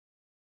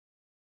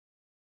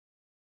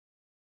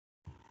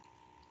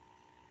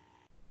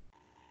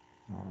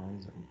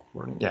Is it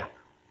recording? Yeah,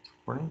 it's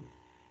recording.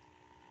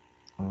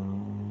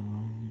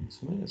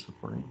 Assuming it's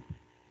recording.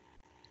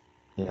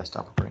 Yeah,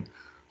 stop recording.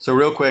 So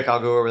real quick, I'll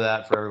go over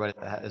that for everybody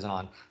that isn't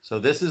on. So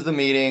this is the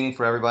meeting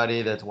for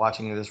everybody that's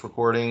watching this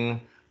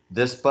recording.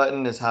 This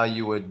button is how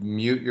you would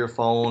mute your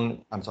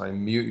phone. I'm sorry,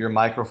 mute your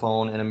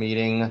microphone in a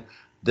meeting.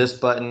 This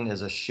button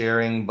is a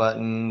sharing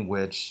button,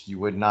 which you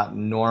would not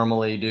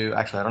normally do.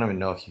 Actually, I don't even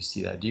know if you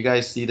see that. Do you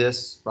guys see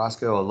this,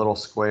 Roscoe? A little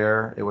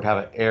square. It would have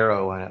an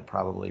arrow in it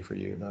probably for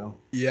you, though.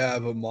 Yeah,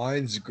 but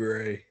mine's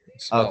gray.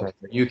 It's not. Okay,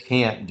 you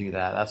can't do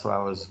that. That's what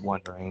I was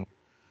wondering.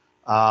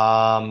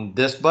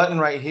 This button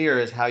right here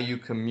is how you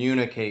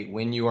communicate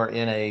when you are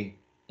in a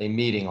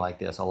meeting like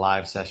this, a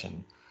live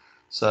session.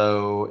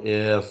 So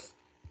if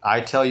I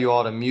tell you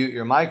all to mute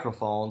your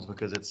microphones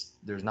because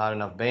there's not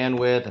enough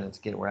bandwidth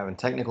and we're having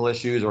technical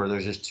issues, or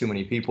there's just too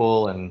many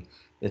people and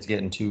it's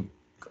getting too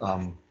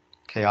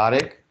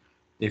chaotic.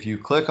 If you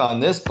click on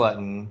this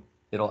button,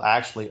 it'll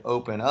actually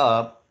open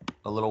up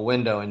a little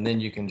window, and then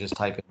you can just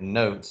type in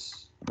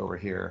notes over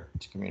here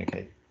to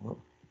communicate. Whoa,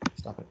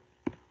 stop it.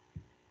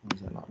 Why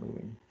is that not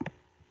moving?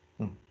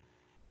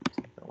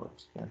 That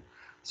works. Yeah.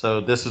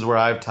 So this is where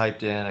I've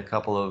typed in a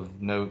couple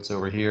of notes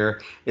over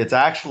here. It's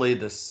actually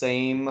the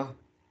same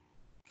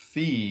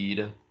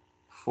feed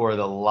for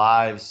the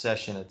live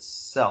session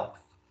itself.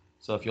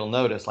 So if you'll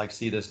notice, like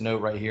see this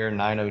note right here,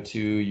 902,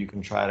 you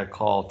can try to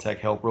call tech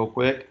help real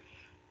quick.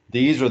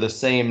 These are the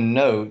same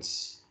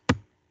notes.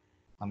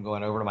 I'm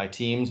going over to my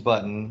Teams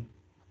button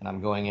and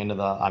I'm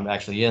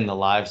actually in the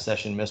live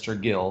session, Mr.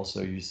 Gill.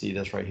 So you see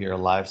this right here,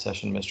 live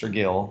session, Mr.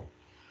 Gill.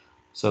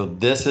 So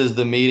this is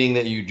the meeting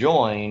that you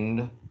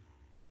joined.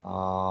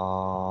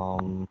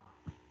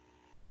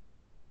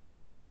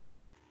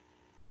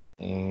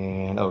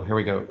 And oh, here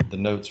we go. The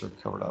notes are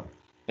covered up.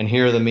 And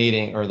here are the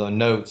meeting or the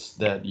notes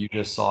that you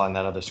just saw in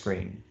that other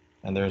screen.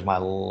 And there's my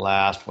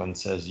last one,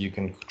 says you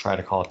can try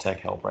to call tech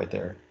help right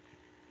there.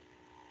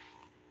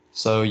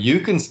 So you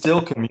can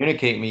still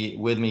communicate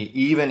with me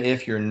even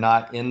if you're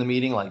not in the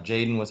meeting. Like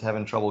Jaden was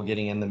having trouble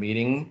getting in the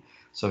meeting.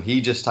 So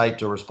he just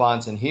typed a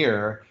response in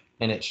here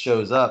and it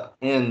shows up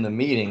in the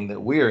meeting that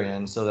we're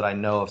in so that I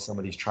know if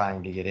somebody's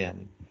trying to get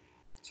in.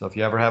 So if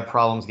you ever have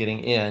problems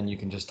getting in, you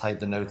can just type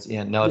the notes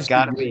in. No, it's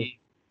got to be,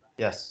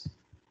 yes,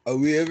 Are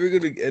we ever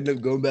gonna end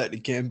up going back to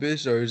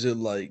campus, or is it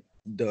like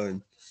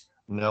done?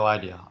 no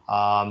idea.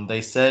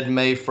 They said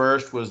May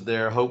 1st was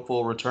their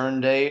hopeful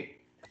return date.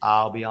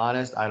 I'll be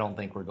honest, I don't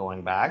think we're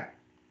going back.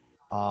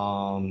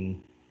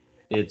 Um,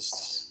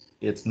 it's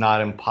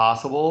not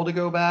impossible to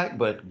go back,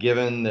 but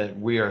given that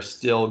we are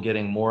still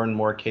getting more and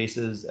more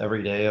cases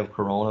every day of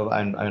corona,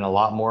 and a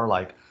lot more,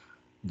 like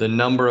the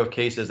number of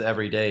cases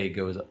every day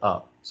goes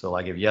up. So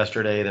like if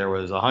yesterday there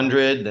was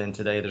 100, then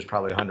today there's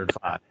probably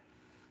 105.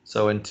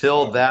 So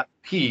until Oh, that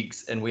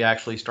peaks and we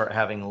actually start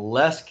having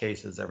less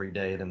cases every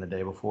day than the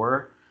day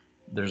before,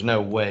 there's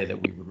no way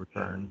that we would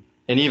return.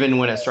 And even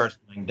when it starts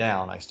going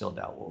down, I still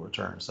doubt we'll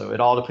return. So it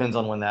all depends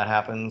on when that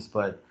happens,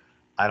 but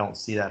I don't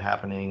see that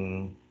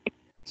happening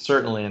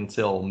certainly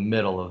until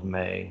middle of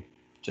May,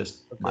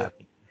 just my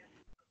okay.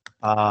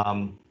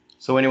 opinion.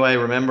 So anyway,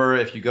 remember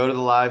if you go to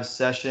the live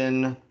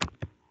session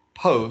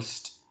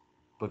post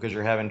because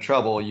you're having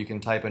trouble, you can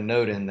type a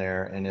note in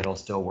there and it'll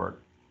still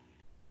work.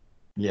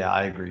 Yeah,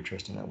 I agree,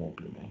 Tristan. It won't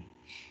be me.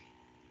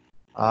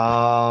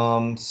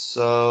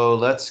 So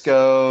let's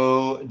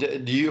go.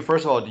 Do you,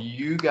 first of all, do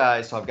you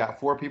guys, so I've got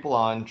four people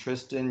on,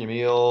 Tristan,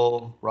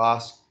 Yamil,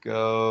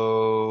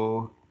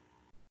 Roscoe,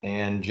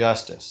 and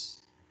Justice.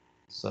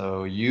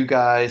 So you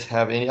guys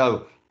have any,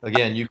 oh,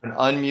 again, you can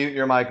unmute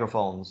your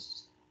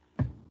microphones.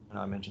 I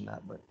know I mentioned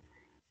that, but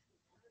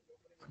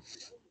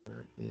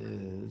there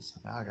is,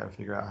 now I got to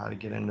figure out how to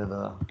get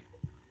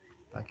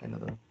back into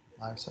the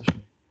live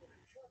session.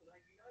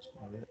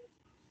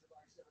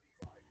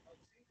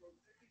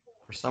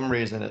 For some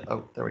reason,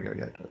 oh, there we go.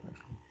 Yeah,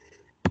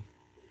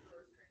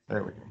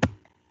 there we go.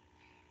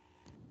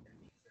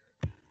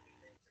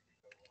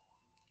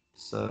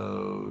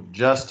 So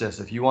Justice,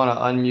 if you want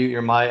to unmute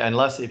your mic,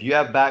 unless if you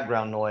have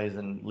background noise,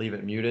 and leave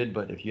it muted,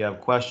 but if you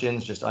have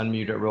questions, just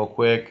unmute it real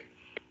quick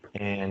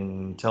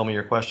and tell me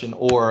your question.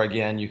 Or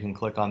again, you can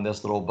click on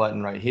this little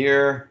button right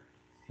here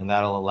and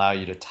that'll allow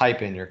you to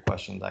type in your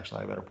questions.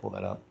 Actually, I better pull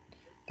that up.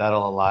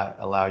 That'll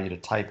allow you to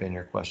type in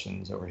your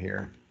questions over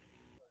here.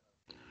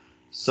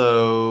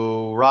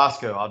 So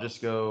Roscoe, I'll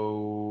just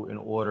go in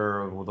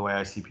order of the way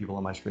I see people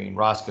on my screen.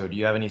 Roscoe, do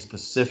you have any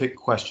specific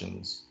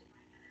questions?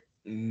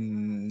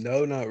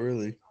 No, not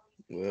really.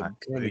 All Well, right,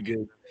 kind very of good.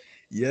 good.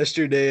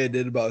 Yesterday, I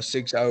did about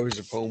 6 hours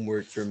of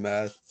homework for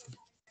math.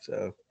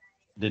 So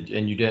You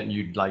didn't,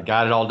 you like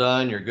got it all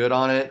done? You're good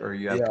on it, or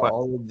you have yeah, questions?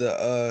 all of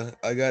the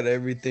I got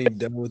everything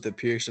done with the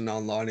Pearson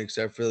online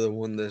except for the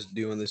one that's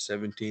due on the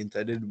 17th.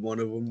 I did one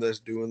of them that's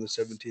due on the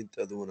 17th.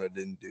 The other one I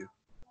didn't do.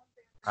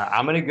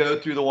 I'm going to go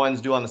through the ones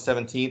due on the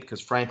 17th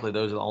because, frankly,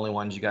 those are the only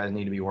ones you guys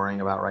need to be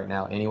worrying about right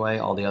now. Anyway,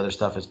 all the other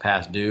stuff is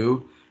past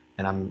due,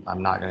 and I'm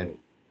not going to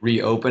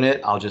reopen it.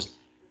 I'll just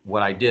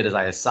what I did is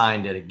I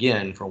assigned it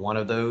again for one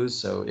of those.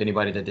 So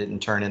anybody that didn't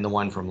turn in the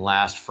one from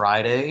last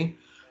Friday,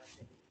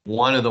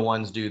 one of the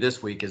ones due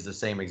this week is the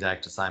same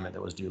exact assignment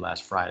that was due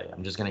last Friday.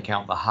 I'm just going to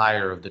count the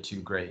higher of the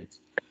two grades.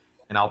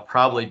 And I'll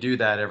probably do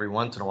that every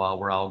once in a while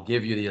where I'll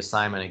give you the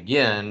assignment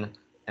again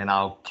and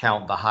I'll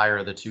count the higher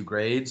of the two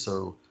grades.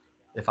 So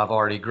if I've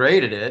already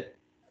graded it,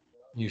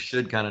 you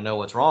should kind of know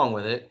what's wrong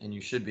with it and you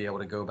should be able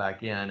to go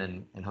back in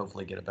and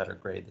hopefully get a better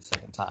grade the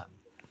second time.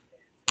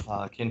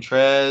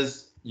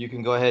 Kentrez, you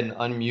can go ahead and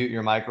unmute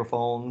your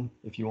microphone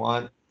if you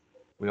want.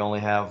 We only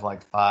have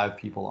like 5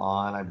 people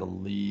on, I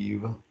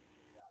believe.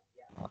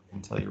 I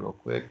can tell you real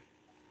quick.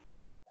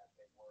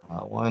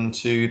 1,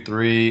 2,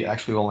 3.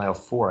 Actually, we only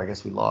have 4. I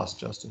guess we lost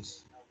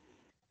Justice.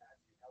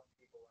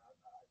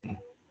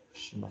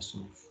 She must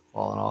have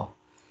fallen off.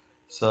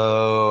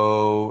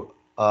 So,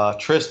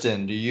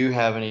 Tristan, do you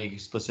have any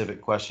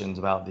specific questions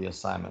about the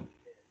assignment?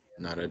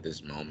 Not at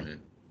this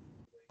moment.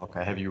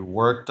 Okay. Have you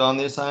worked on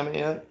the assignment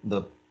yet?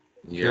 The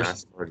Yeah, I Pearson?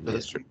 started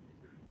yesterday.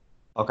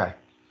 Okay.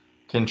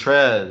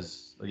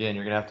 Kentrez, again,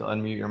 you're going to have to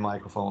unmute your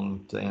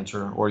microphone to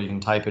answer, or you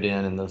can type it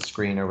in the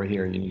screen over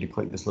here. You need to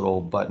click this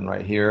little button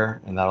right here,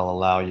 and that'll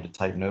allow you to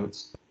type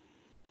notes.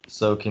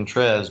 So,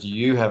 Kentrez, do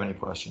you have any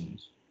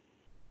questions?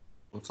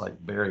 Looks like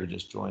Barry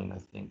just joined, I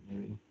think,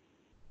 maybe.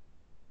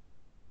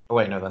 Oh,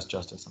 wait, no, that's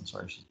Justice. I'm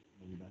sorry. She's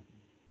maybe back.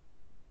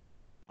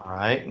 All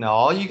right. Now,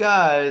 all you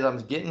guys, I'm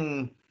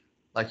getting,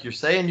 like you're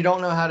saying you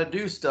don't know how to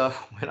do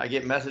stuff when I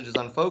get messages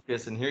on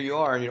Focus, and here you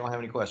are, and you don't have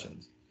any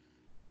questions.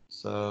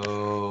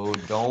 So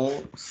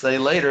don't say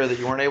later that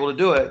you weren't able to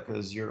do it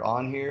because you're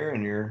on here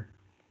and you're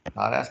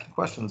not asking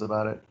questions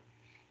about it.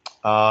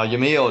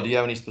 Yamil, do you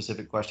have any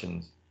specific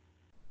questions?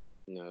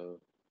 No.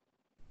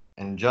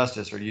 And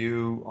Justice, are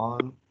you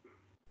on?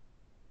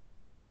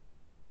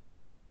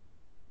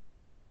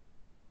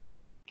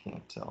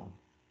 Can't tell.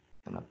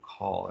 In a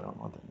call, I don't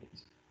know what that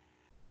means.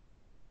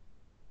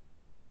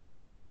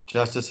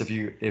 Justice, if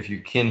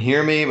you can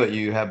hear me but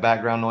you have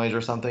background noise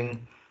or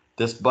something,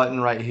 this button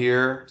right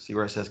here, see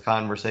where it says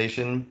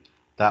conversation,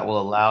 that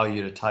will allow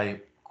you to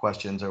type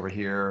questions over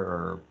here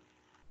or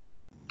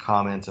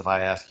comments if I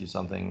ask you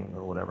something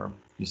or whatever.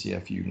 You see a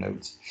few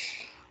notes.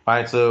 All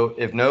right, so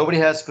if nobody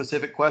has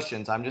specific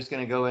questions, I'm just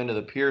going to go into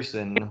the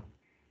Pearson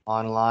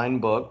online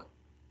book.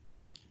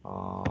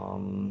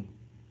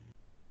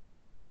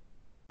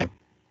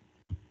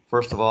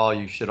 First of all,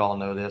 you should all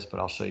know this, but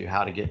I'll show you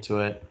how to get to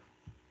it.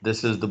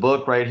 This is the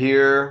book right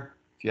here.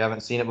 If you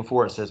haven't seen it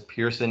before, it says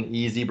Pearson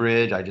Easy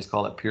Bridge. I just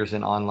call it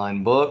Pearson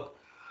Online Book.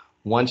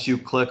 Once you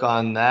click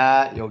on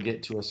that, you'll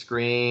get to a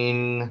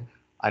screen.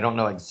 I don't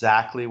know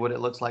exactly what it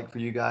looks like for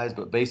you guys,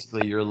 but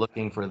basically you're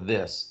looking for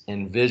this,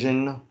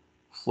 Envision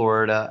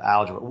Florida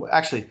Algebra.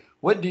 Actually,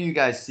 what do you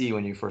guys see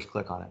when you first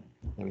click on it?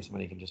 Maybe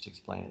somebody can just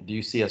explain it. Do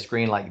you see a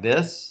screen like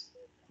this?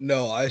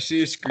 No, I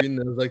see a screen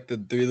that's like the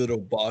 3 little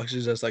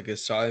boxes that's like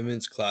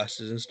assignments,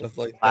 classes, and stuff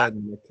like that.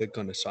 And I click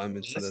on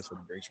assignments, so that's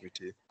what brings me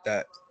to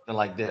that. Something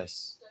like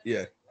this.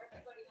 Yeah.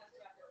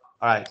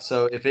 All right,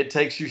 so if it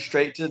takes you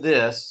straight to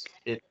this,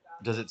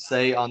 does it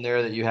say on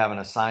there that you have an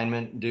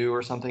assignment due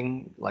or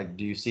something? Like,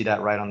 do you see that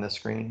right on this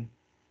screen?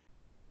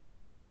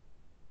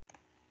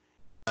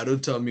 It'll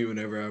tell me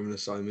whenever I have an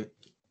assignment.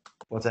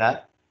 What's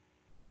that?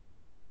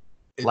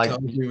 It Like,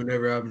 tells me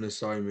whenever I have an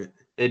assignment.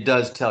 it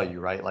does tell you,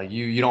 right? Like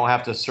you don't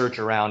have to search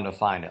around to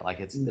find it. Like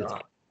it's No,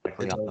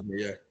 directly it on. tells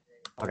me, yeah.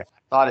 Okay,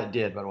 I thought it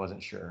did, but I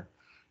wasn't sure.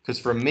 Because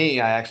for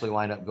me, I actually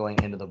wind up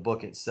going into the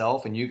book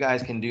itself, and you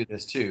guys can do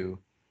this too.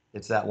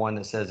 It's that one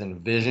that says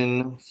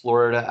Envision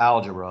Florida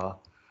Algebra.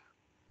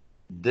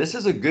 This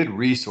is a good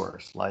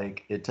resource.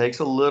 Like it takes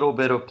a little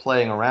bit of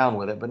playing around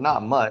with it, but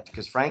not much,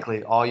 because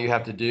frankly, all you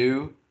have to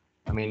do,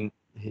 I mean,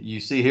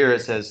 you see here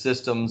it says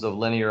systems of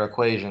linear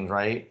equations,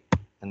 right?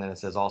 And then it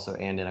says also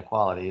and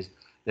inequalities.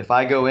 If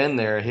I go in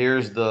there,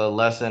 here's the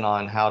lesson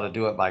on how to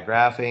do it by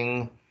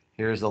graphing.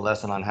 Here's the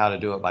lesson on how to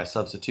do it by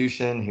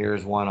substitution.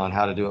 Here's one on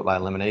how to do it by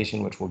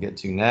elimination, which we'll get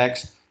to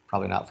next.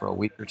 Probably not for a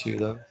week or two,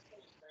 though.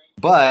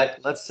 But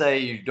let's say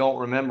you don't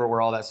remember where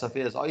all that stuff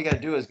is. All you got to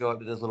do is go up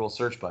to this little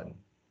search button.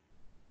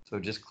 So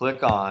just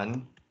click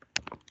on,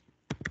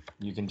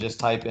 you can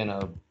just type in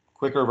a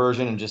quicker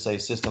version and just say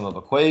system of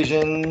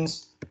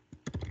equations,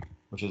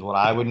 which is what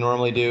I would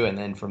normally do. And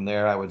then from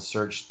there, I would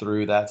search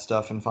through that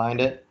stuff and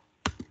find it.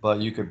 But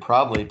you could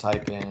probably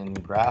type in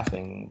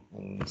graphing,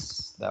 and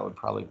that would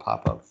probably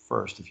pop up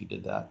first if you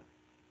did that.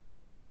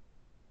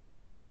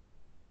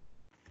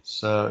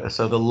 So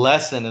the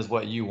lesson is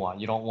what you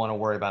want. You don't want to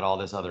worry about all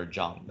this other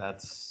junk.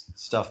 That's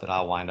stuff that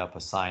I'll wind up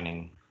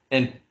assigning.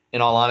 And in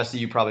all honesty,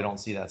 you probably don't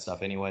see that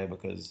stuff anyway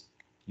because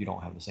you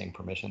don't have the same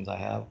permissions I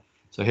have.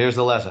 So here's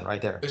the lesson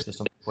right there.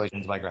 System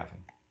equations by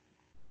graphing.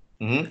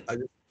 I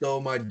just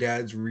stole my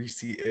dad's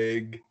Reese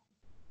egg.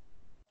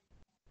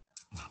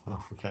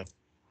 Okay.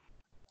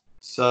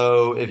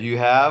 So if you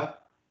have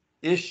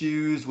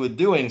issues with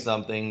doing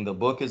something, the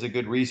book is a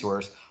good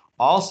resource.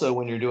 Also,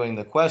 when you're doing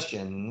the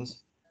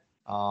questions,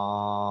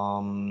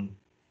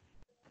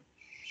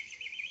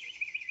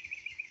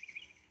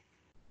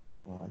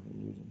 Well, I can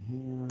use it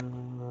here.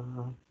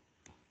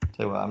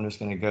 Tell you what, I'm just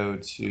going to go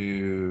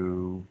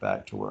to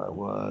back to where I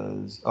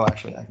was. Oh,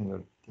 actually, I can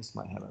go. This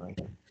might have it right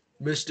here.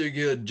 Mr.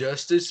 Gill,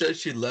 Justice said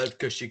she left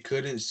because she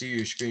couldn't see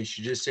your screen.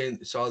 She just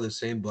saw the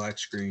same black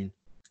screen.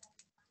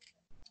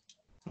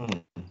 Hmm.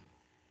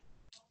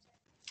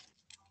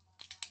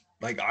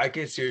 Like, I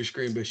can see her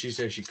screen, but she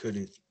said she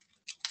couldn't.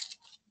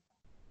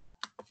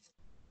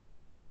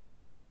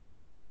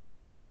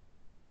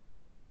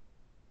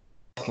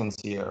 Can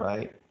see it,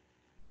 right?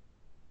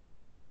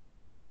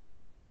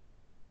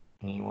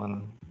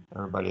 Anyone?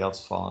 Everybody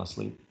else falling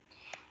asleep.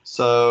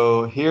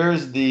 So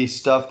here's the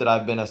stuff that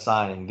I've been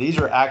assigning. These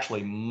are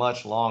actually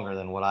much longer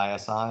than what I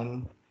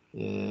assign.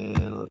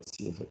 Let's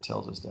see if it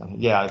tells us down here.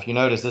 Yeah, if you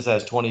notice, this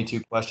has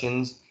 22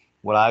 questions.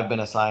 What I've been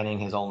assigning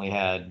has only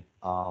had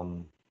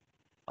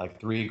like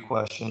 3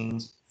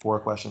 questions, 4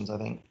 questions, I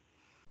think.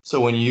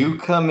 So when you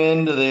come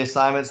into the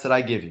assignments that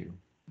I give you,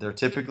 they're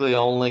typically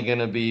only going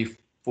to be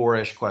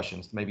 4-ish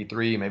questions, maybe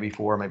 3, maybe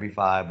 4, maybe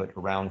 5, but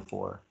around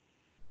 4.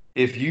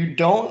 If you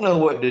don't know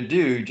what to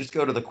do, just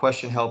go to the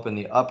question help in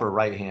the upper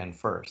right hand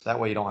first. That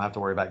way you don't have to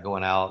worry about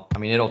going out. I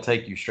mean, it'll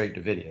take you straight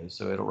to videos.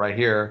 So it'll right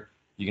here,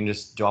 you can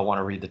just, do I want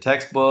to read the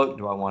textbook?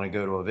 Do I want to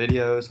go to a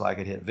video? So I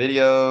could hit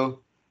video,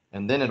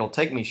 and then it'll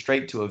take me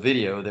straight to a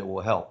video that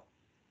will help.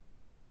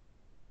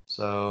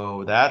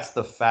 So that's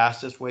the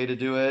fastest way to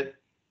do it.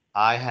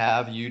 I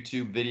have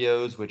YouTube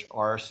videos which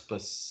are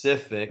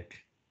specific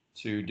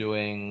to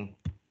doing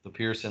the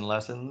Pearson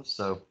lessons.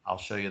 So I'll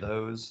show you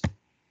those.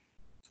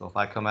 So if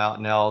I come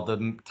out now,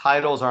 the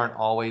titles aren't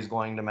always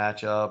going to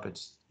match up.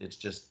 It's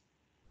just,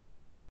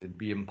 it'd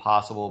be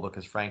impossible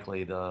because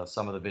frankly,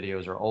 some of the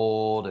videos are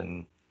old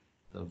and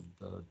the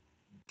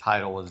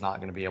title is not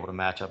going to be able to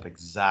match up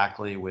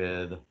exactly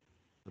with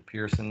the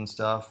Pearson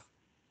stuff.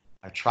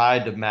 I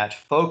tried to match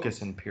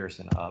focus and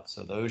Pearson up,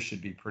 so those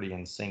should be pretty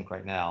in sync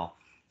right now,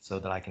 so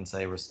that I can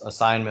say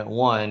assignment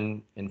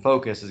 1 in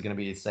focus is going to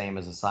be the same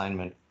as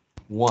assignment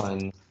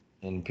 1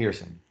 in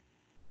Pearson,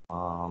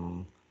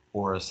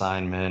 or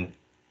assignment,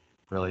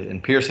 really in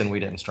Pearson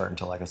we didn't start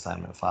until like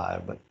assignment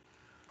 5, but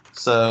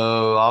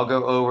so I'll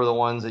go over the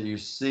ones that you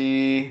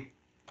see.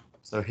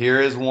 So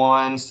here is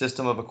one,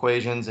 system of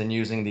equations and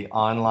using the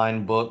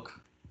online book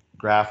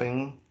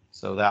graphing.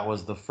 So that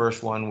was the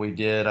first one we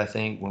did, I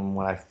think, when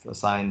I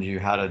assigned you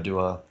how to do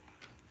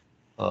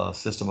a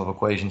system of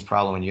equations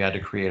problem and you had to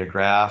create a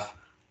graph.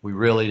 We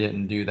really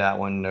didn't do that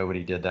one.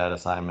 Nobody did that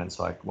assignment,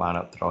 so I wound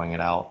up throwing it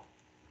out.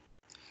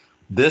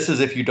 This is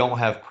if you don't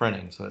have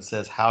printing. So it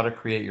says how to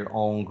create your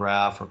own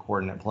graph or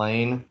coordinate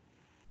plane.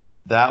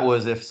 That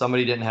was if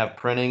somebody didn't have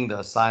printing, the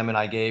assignment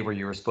I gave where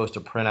you were supposed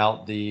to print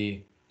out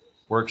the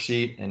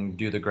worksheet and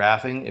do the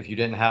graphing. If you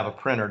didn't have a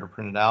printer to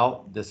print it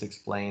out, this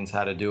explains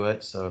how to do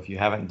it. So if you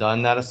haven't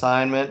done that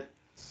assignment,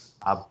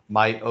 I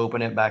might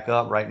open it back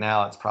up. Right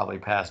now it's probably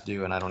past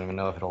due and I don't even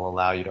know if it'll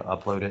allow you to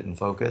upload it in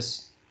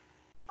Focus.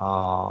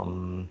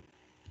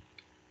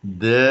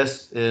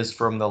 This is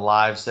from the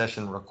live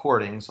session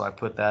recording. So I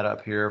put that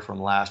up here from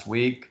last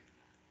week.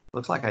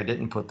 Looks like I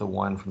didn't put the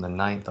one from the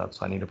 9th up,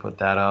 so I need to put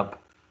that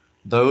up.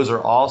 Those are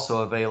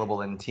also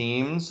available in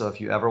Teams. So if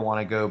you ever want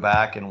to go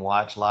back and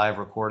watch live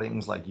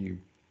recordings, like you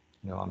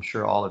know, I'm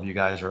sure all of you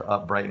guys are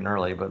up bright and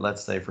early, but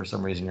let's say for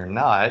some reason you're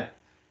not,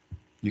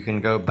 you can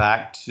go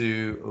back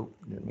to, oh,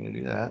 didn't mean to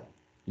do that.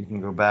 You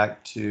can go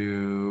back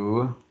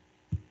to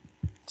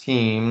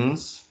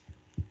Teams,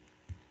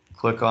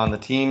 click on the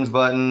Teams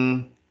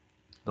button,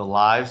 the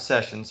live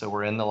session. So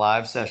we're in the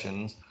live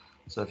sessions.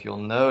 So if you'll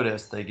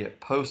notice, they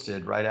get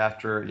posted right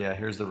after, yeah,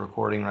 here's the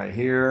recording right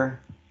here.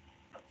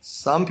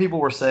 Some people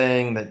were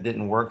saying that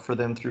didn't work for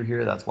them through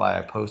here. That's why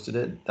I posted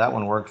it. That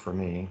one worked for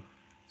me.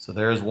 So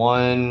there's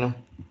one.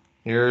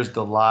 Here's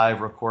the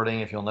live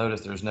recording. If you'll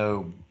notice, there's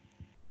no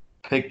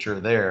picture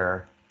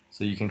there.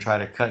 So you can try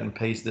to cut and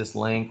paste this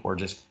link or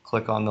just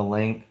click on the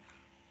link.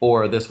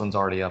 Or this one's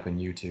already up in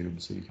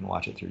YouTube, so you can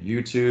watch it through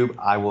YouTube.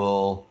 I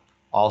will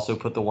also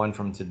put the one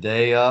from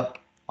today up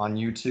on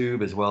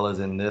YouTube as well as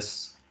in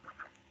this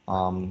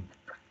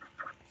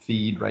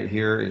feed right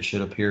here. It should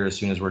appear as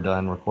soon as we're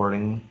done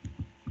recording.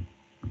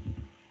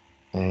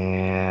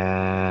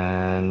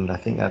 And I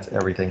think that's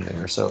everything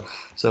there.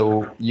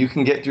 So you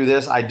can get through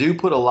this. I do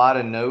put a lot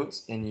of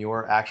notes in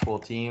your actual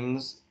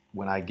teams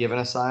when I give an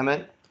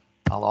assignment.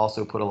 I'll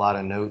also put a lot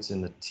of notes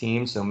in the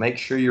team. So make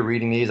sure you're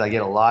reading these. I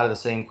get a lot of the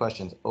same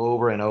questions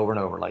over and over and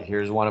over. Like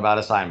here's one about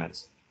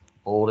assignments,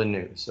 old and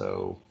new.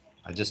 So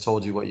I just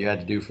told you what you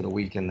had to do for the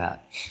week in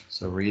that.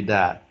 So read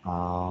that.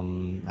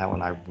 That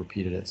one I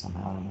repeated it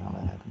somehow. I don't know how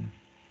that happened.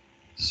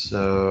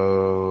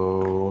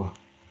 So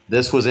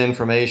this was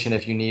information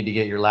if you need to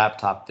get your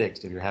laptop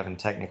fixed, if you're having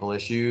technical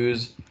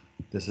issues.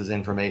 This is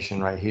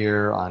information right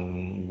here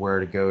on where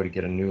to go to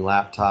get a new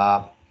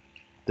laptop.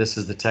 This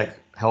is the tech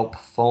help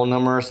phone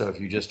number. So if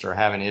you just are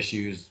having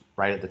issues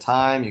right at the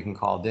time, you can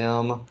call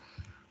them.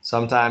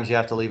 Sometimes you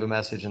have to leave a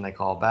message and they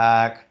call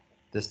back.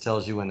 This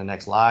tells you when the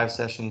next live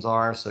sessions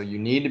are. So you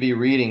need to be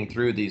reading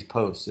through these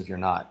posts if you're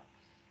not.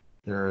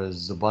 there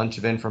is a bunch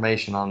of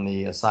information on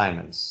the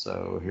assignments.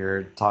 So here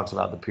it talks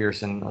about the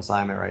Pearson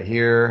assignment right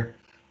here.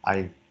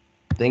 I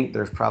think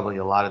there's probably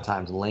a lot of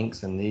times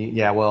links in the,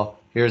 yeah, well,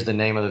 here's the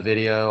name of the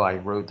video. I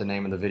wrote the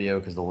name of the video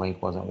because the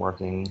link wasn't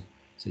working.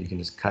 So you can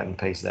just cut and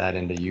paste that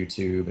into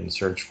YouTube and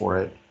search for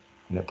it.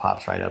 And it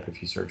pops right up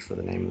if you search for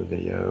the name of the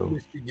video.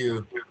 Mr.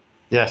 Gill,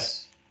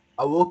 Yes.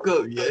 I woke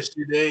up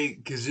yesterday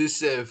because it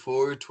said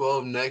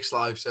 4:12 next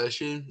live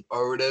session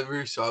or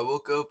whatever. So I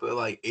woke up at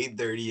like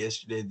 8:30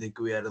 yesterday. Think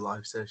we had a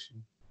live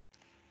session.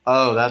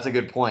 Oh, that's a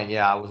good point.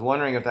 Yeah, I was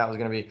wondering if that was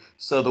going to be.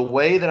 So the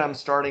way that I'm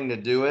starting to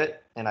do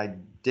it, and I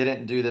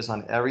didn't do this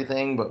on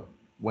everything, but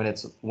when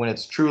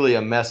it's truly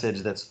a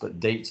message that's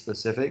date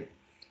specific,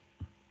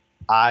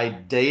 I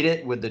date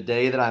it with the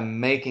day that I'm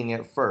making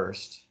it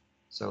first.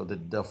 So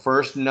the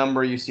first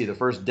number you see, the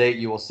first date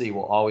you will see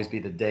will always be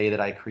the day that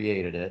I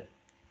created it.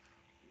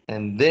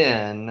 And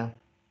then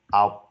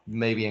I'll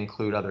maybe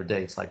include other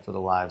dates, like for the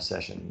live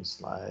sessions,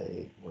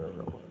 like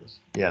wherever it was.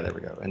 Yeah, there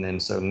we go. And then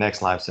so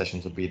next live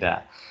sessions would be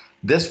that.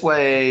 This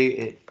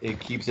way, it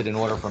keeps it in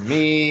order for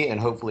me and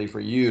hopefully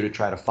for you to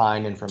try to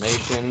find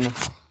information.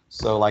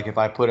 So like if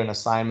I put an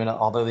assignment,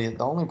 although the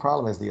only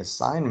problem is the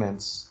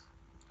assignments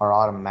are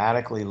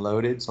automatically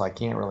loaded, so I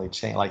can't really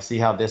change. Like see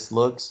how this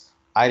looks?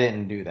 I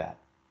didn't do that.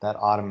 That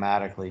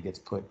automatically gets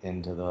put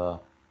into the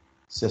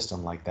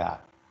system like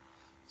that.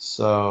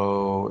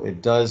 So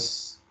it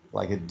does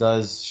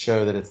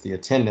show that it's the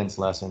attendance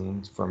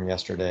lesson from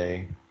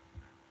yesterday.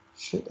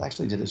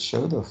 Did it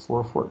show the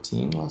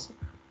 414 lesson?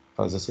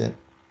 Oh, is this it?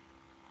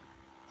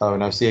 Oh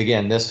no, see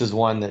again, this is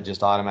one that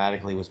just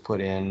automatically was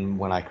put in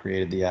when I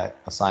created the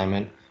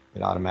assignment.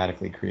 It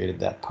automatically created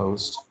that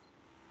post.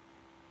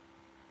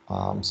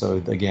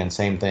 So again,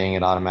 same thing,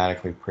 it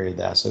automatically created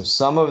that. So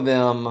some of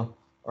them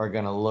are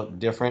gonna look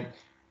different.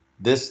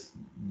 This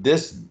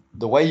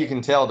the way you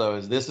can tell though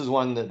is this is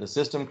one that the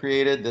system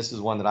created. This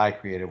is one that I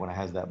created when it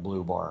has that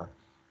blue bar.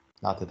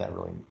 Not that that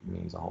really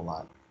means a whole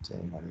lot to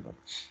anybody, but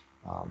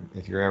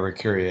if you're ever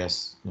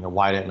curious,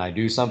 why didn't I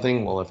do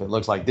something? Well, if it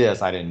looks like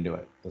this, I didn't do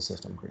it. The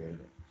system created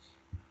it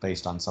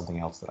based on something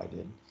else that I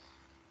did.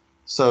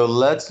 So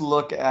let's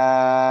look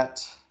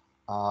at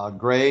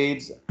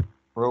grades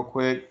real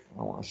quick. I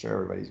don't want to show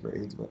everybody's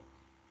grades, but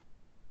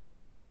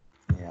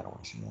yeah, I don't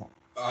want to show that.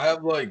 I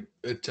have like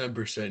a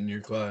 10% in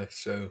your class,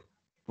 so.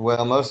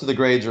 Well, most of the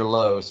grades are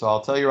low, so I'll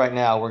tell you right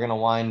now, we're going to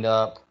wind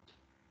up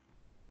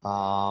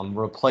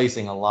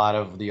replacing a lot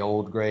of the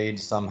old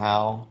grades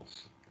somehow.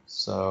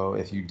 So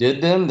if you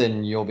did them,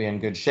 then you'll be in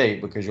good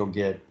shape because you'll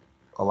get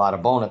a lot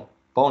of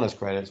bonus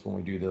credits when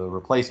we do the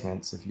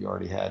replacements if you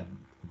already had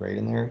a grade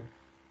in there.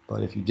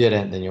 But if you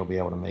didn't, then you'll be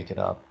able to make it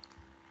up.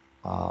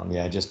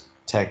 Yeah, just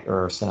sent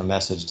a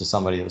message to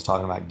somebody that was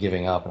talking about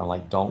giving up, and I'm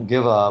like, don't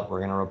give up. We're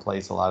going to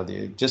replace a lot of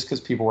the, just because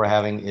people were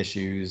having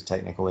issues,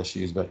 technical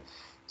issues. But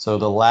so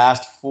the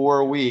last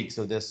 4 weeks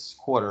of this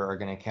quarter are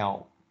going to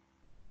count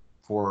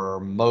for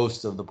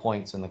most of the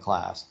points in the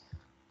class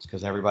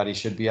because everybody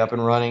should be up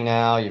and running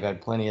now. You've had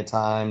plenty of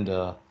time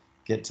to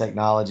get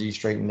technology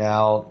straightened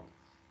out.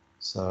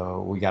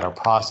 So we got our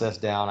process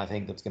down. I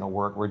think that's going to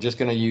work. We're just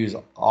going to use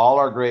all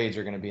our grades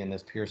are going to be in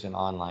this Pearson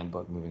online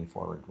book moving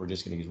forward. We're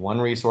just going to use one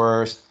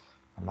resource.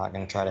 I'm not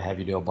going to try to have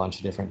you do a bunch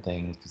of different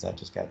things because that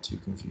just got too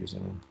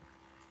confusing.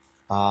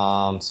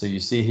 So you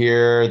see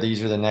here,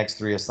 these are the next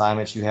 3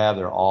 assignments you have.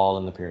 They're all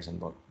in the Pearson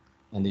book,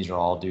 and these are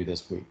all due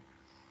this week.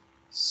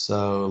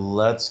 So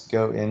let's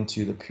go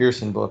into the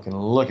Pearson book and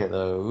look at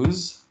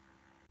those.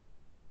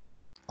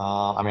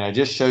 I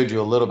just showed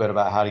you a little bit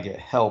about how to get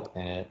help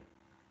in it,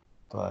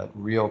 but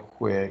real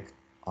quick,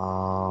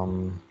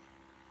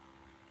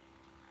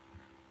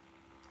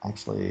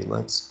 actually,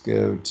 let's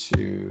go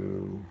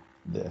to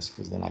this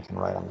because then I can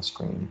write on the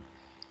screen.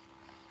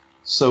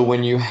 So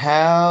when you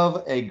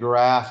have a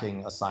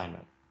graphing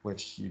assignment,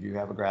 which you do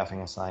have a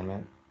graphing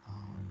assignment,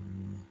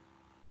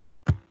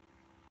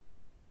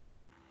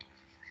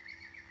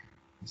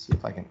 let's see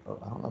if I can,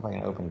 I don't know if I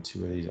can open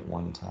 2 of these at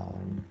one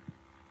time.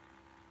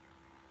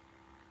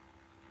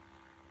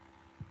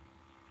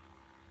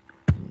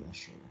 Yeah,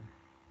 sure.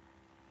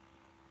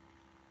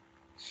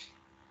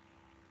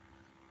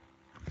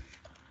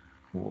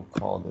 We'll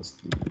call this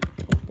the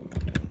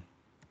opening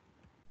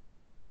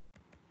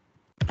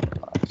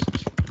live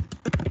session.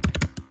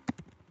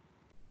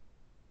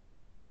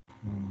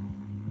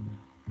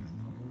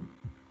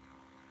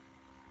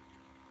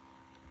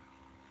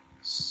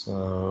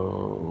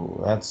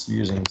 So that's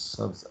using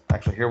subs.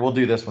 Actually, here, we'll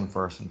do this one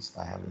first since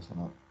I have this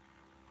one up.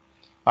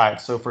 All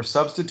right, so for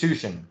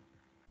substitution,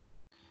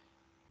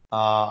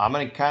 I'm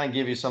going to kind of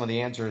give you some of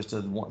the answers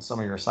to some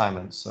of your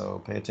assignments,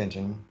 so pay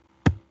attention.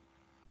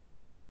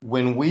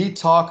 When we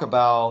talk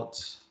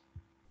about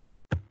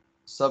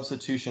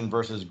substitution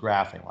versus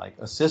graphing, like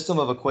a system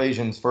of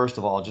equations, first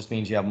of all, just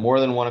means you have more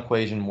than one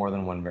equation, more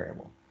than one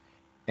variable.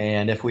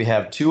 And if we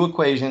have 2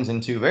 equations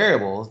and 2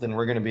 variables, then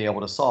we're going to be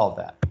able to solve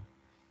that.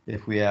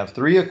 If we have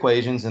 3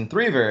 equations and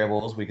 3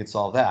 variables, we could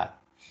solve that.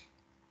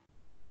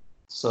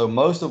 So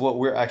all of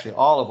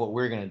what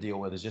we're going to deal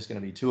with is just going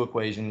to be 2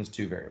 equations,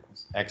 2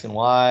 variables, x and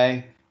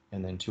y,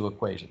 and then 2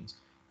 equations.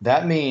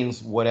 That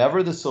means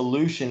whatever the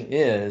solution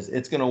is,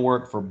 it's going to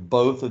work for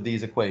both of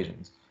these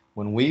equations.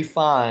 When we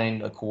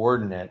find a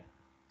coordinate,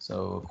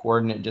 so a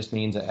coordinate just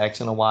means an x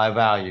and a y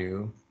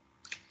value.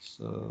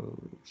 So,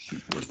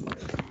 shoot, where's my,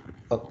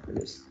 oh, here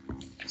it is.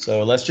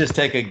 So let's just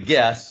take a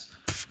guess.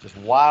 Just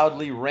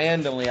wildly,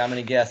 randomly, I'm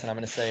going to guess, and I'm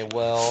going to say,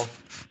 well,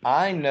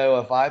 I know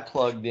if I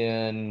plugged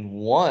in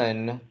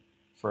 1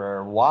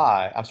 for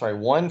y, I'm sorry,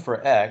 1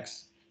 for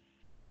x,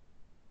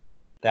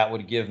 that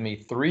would give me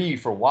 3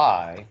 for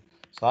y.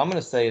 So I'm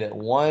going to say that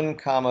 1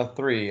 comma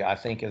 3 I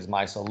think is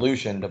my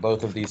solution to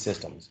both of these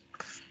systems.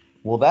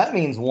 Well, that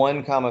means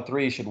 1 comma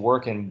 3 should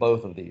work in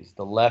both of these.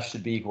 The left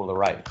should be equal to the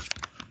right.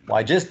 Well,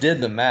 I just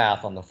did the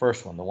math on the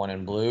first one, the one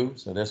in blue.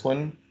 So this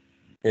one,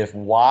 if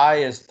y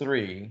is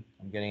 3,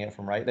 I'm getting it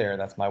from right there.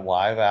 That's my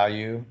y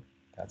value.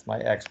 That's my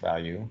x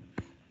value.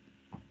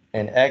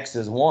 And x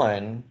is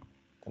 1,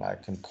 then I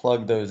can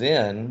plug those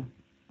in.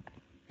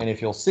 And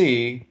if you'll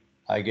see,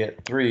 I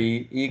get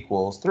 3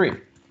 equals 3.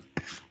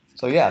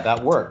 So yeah,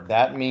 that worked.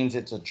 That means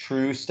it's a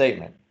true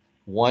statement.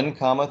 1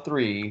 comma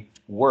 3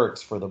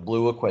 works for the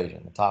blue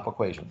equation, the top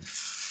equation.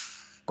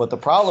 But the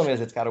problem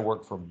is it's got to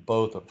work for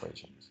both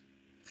equations.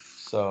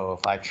 So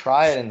if I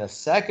try it in the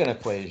second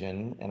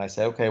equation and I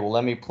say, okay, well,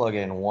 let me plug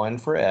in 1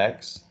 for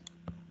x,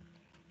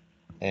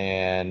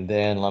 and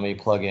then let me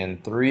plug in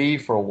 3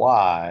 for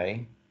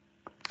y.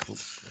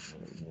 Oops,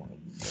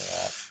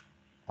 that.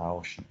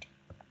 Oh, shoot.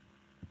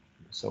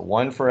 So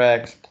 1 for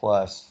x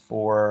plus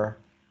 4,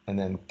 and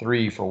then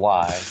 3 for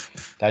y.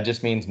 That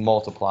just means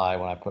multiply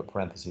when I put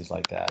parentheses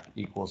like that,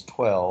 equals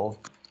 12.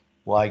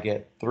 Well, I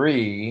get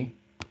 3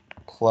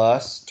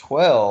 plus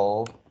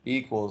 12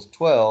 equals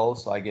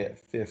 12, so I get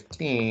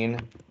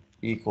 15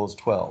 equals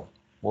 12.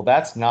 Well,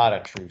 that's not a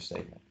true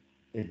statement.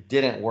 It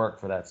didn't work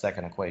for that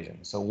second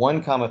equation. So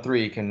 1 comma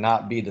 3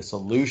 cannot be the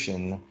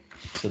solution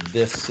to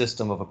this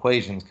system of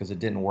equations because it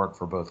didn't work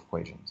for both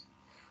equations.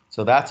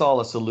 So that's all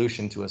a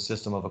solution to a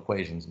system of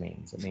equations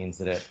means. It means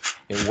that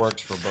it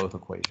works for both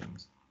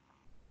equations.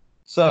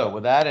 So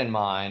with that in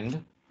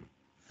mind,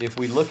 if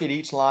we look at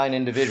each line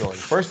individually,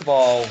 first of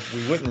all,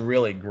 we wouldn't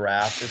really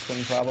graph this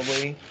one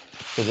probably,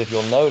 because if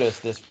you'll notice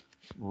this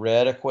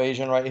red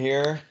equation right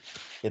here,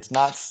 it's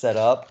not set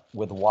up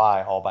with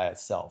y all by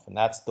itself. And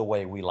that's the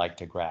way we like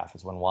to graph,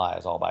 is when y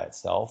is all by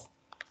itself.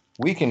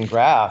 We can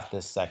graph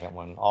this second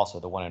one also,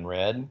 the one in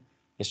red.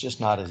 It's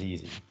just not as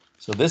easy.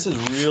 So this is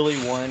really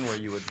one where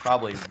you would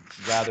probably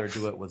rather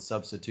do it with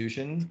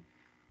substitution,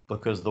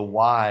 because the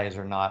y's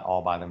are not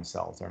all by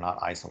themselves. They're not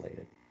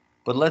isolated.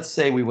 But let's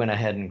say we went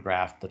ahead and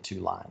graphed the 2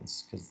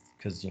 lines,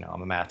 because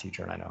I'm a math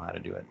teacher and I know how to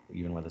do it,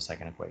 even with the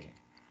second equation.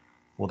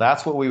 Well,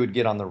 that's what we would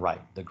get on the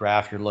right, the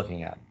graph you're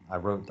looking at.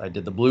 I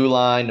did the blue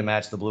line to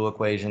match the blue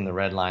equation, the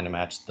red line to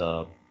match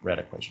the red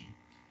equation.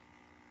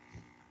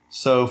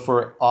 So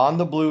for on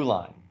the blue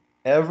line,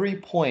 every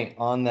point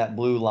on that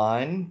blue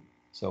line,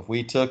 so if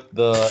we took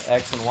the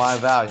x and y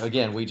value,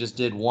 again, we just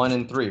did 1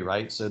 and 3,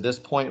 right? So this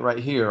point right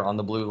here on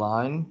the blue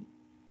line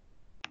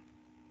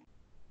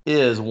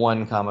is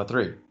 1 comma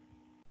 3.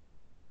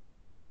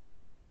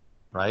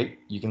 Right?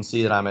 You can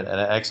see that I'm at an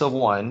x of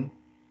 1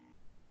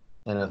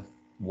 and a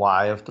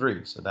y of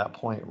 3. So that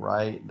point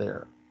right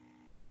there.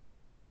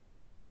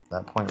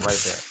 That point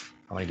right there.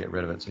 I'm going to get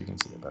rid of it so you can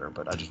see it better,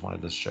 but I just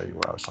wanted to show you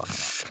what I was talking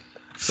about.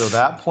 So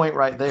that point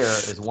right there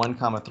is 1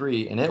 comma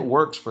 3, and it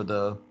works for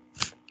the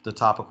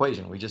top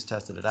equation. We just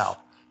tested it out.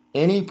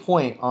 Any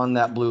point on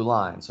that blue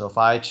line. So if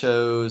I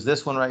chose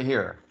this one right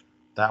here,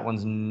 that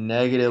one's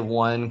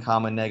 -1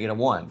 comma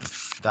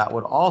 -1. That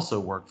would also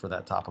work for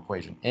that top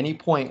equation. Any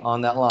point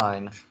on that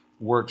line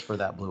works for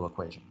that blue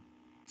equation.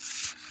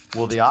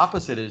 Well, the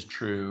opposite is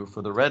true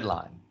for the red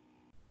line.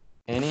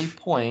 Any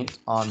point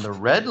on the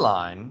red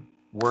line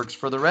works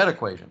for the red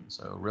equation.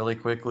 So really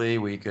quickly,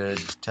 we could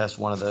test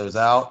one of those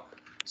out.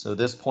 So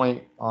this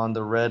point on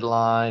the red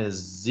line is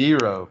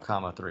 0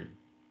 comma 3,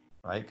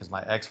 right? Because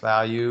my x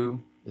value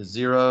is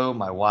 0,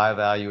 my y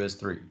value is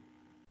 3.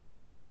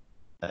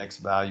 X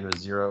value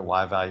is 0,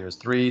 y value is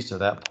 3, so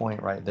that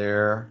point right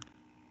there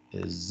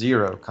is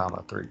 0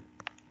 comma 3.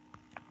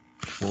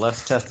 Well,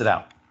 let's test it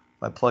out.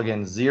 If I plug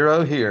in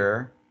 0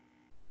 here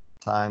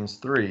times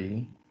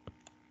 3,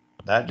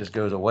 that just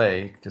goes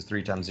away because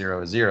 3 times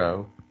 0 is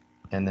 0,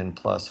 and then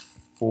plus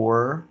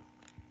 4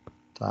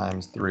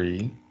 times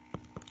 3.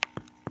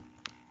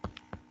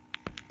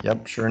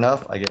 Yep, sure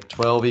enough, I get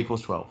 12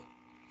 equals 12.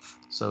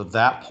 So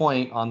that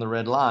point on the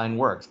red line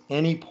works.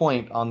 Any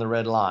point on the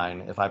red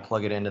line, if I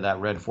plug it into that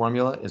red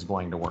formula, is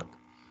going to work.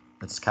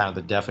 That's kind of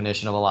the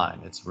definition of a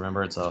line.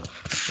 Remember, it's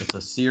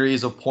a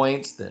series of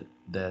points that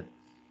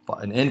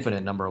an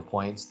infinite number of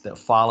points that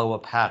follow a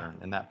pattern,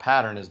 and that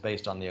pattern is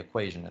based on the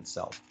equation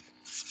itself.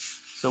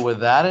 So with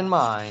that in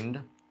mind,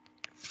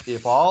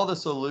 if all the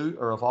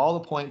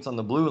points on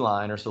the blue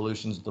line are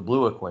solutions to the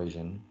blue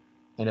equation,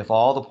 and if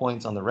all the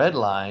points on the red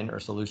line are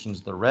solutions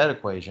to the red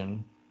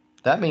equation,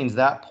 that means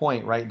that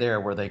point right there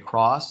where they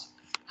cross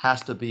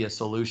has to be a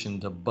solution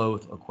to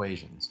both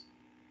equations.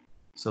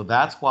 So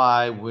that's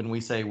why when we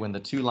say when the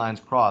 2 lines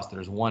cross,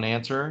 there's one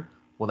answer.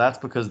 Well, that's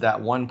because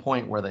that one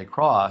point where they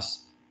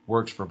cross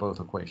works for both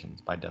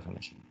equations by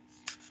definition.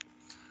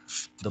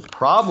 The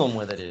problem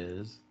with it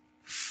is,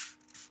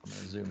 I'm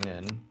going to zoom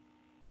in.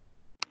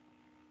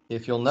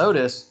 If you'll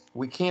notice,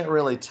 we can't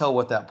really tell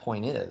what that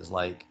point is.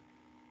 Like,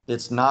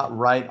 it's not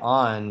right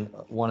on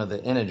one of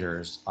the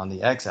integers on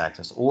the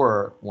x-axis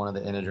or one of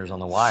the integers on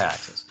the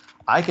y-axis.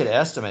 I could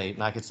estimate,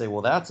 and I could say,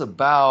 well, that's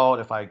about,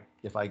 if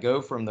I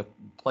go from the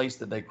place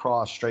that they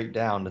cross straight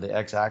down to the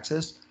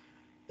x-axis,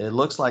 it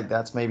looks like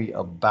that's maybe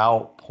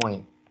about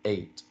 0.8,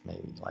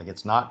 maybe. Like,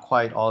 it's not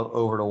quite all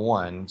over to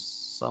 1,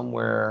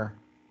 somewhere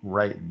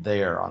right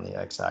there on the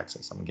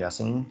x-axis, I'm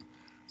guessing.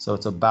 So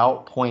it's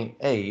about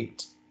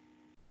 0.8.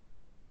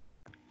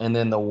 And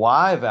then the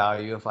y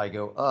value, if I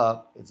go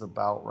up, it's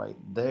about right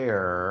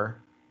there,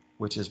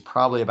 which is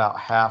probably about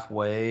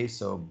halfway,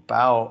 so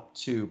about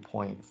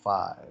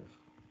 2.5.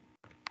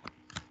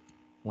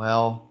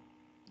 Well,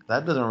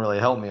 that doesn't really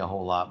help me a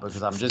whole lot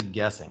because I'm just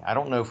guessing. I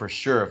don't know for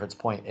sure if it's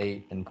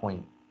 0.8 and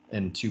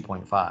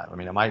 2.5. I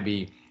mean, it might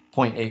be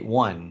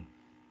 0.81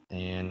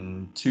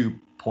 and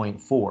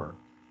 2.4.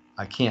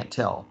 I can't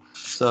tell.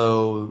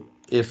 So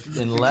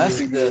unless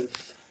the,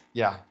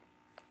 yeah.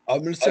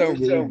 I'm gonna sound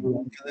really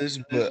wrong for this,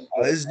 but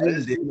I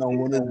zoomed in on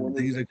one of the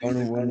things like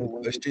on one of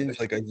the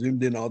questions. Like I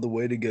zoomed in all the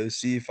way to go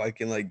see if I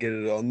can like get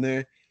it on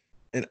there,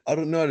 and I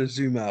don't know how to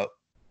zoom out.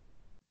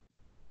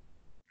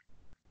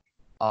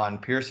 On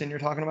Pearson you're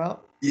talking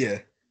about? Yeah.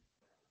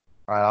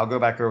 All right, I'll go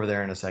back over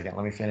there in a second.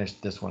 Let me finish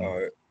this one. All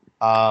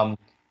right.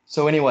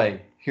 So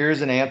anyway,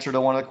 here's an answer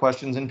to one of the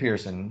questions in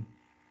Pearson.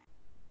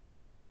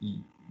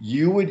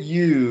 You would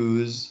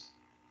use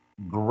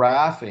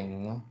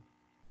graphing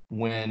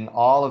when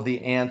all of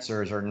the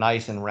answers are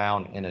nice and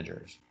round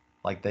integers,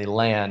 like they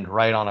land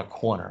right on a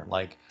corner.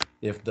 Like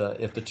if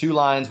the two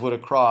lines would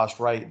have crossed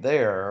right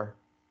there,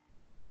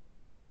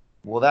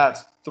 well,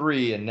 that's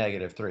 3 and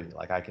 -3.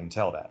 Like I can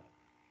tell that.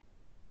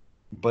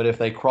 But if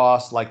they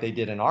cross like they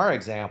did in our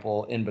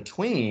example in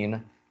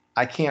between,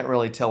 I can't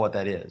really tell what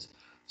that is.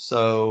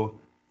 So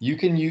you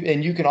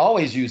can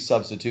always use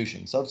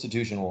substitution.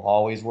 Substitution will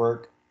always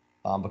work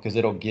because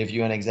it'll give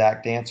you an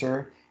exact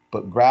answer.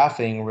 But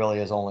graphing really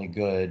is only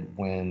good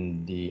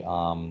when the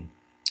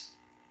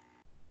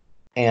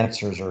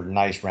answers are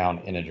nice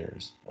round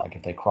integers. Like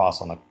if they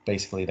cross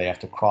basically they have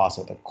to cross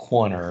at the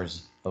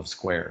corners of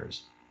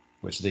squares,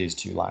 which these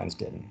two lines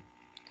didn't.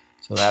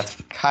 So that's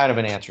kind of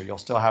an answer. You'll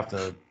still have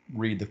to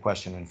read the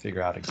question and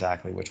figure out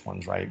exactly which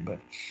one's right. But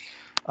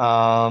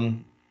all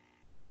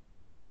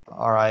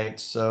right,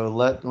 so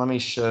let me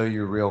show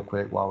you real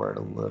quick while we're at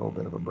a little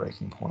bit of a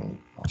breaking point.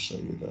 I'll show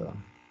you the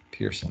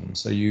Pearson.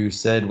 So you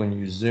said when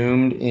you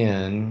zoomed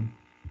in,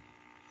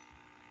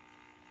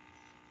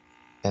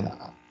 and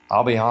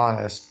I'll be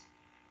honest,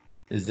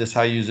 is this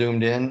how you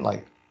zoomed in?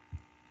 Like,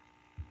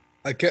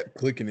 I kept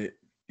clicking it.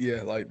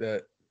 Yeah, like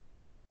that.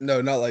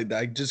 No, not like that.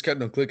 I just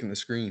kept on clicking the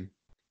screen.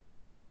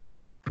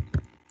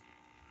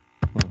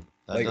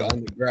 Like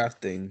on the graph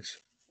things.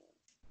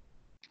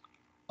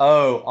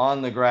 Oh,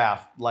 on the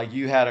graph, like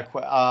you had I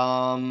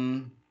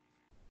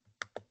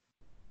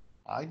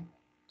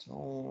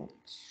don't.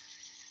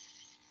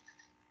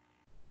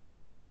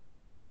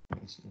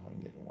 Let me see if I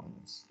can get one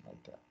that's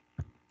like that.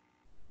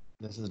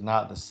 This is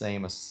not the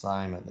same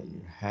assignment that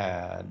you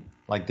had.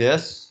 Like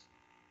this?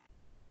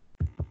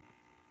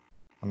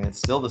 I mean, it's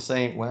still the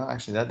same. Well,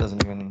 actually, that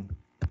doesn't even.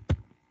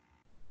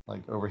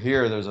 Like over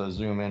here, there's a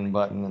zoom in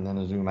button and then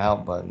a zoom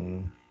out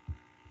button.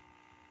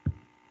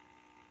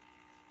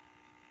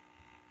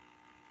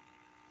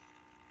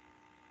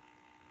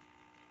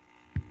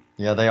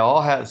 Yeah, they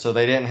all had, so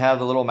they didn't have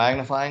the little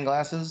magnifying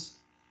glasses?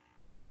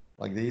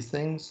 Like these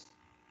things?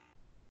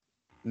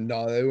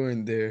 No, they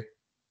weren't there.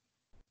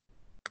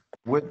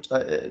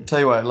 Tell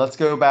you what, let's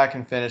go back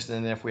and finish,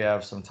 and then if we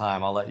have some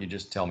time, I'll let you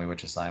just tell me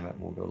which assignment.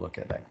 We'll go look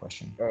at that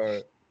question. All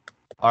right.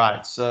 All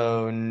right,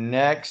 so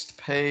next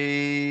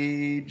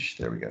page,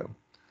 there we go.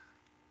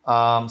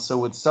 So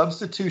with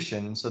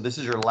substitution, so this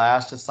is your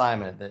last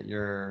assignment that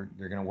you're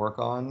going to work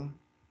on.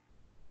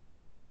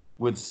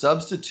 With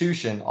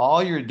substitution,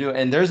 all you're doing,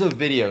 and there's a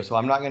video, so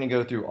I'm not going to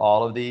go through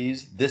all of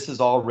these. This is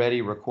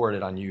already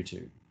recorded on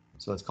YouTube.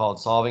 So it's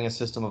called Solving a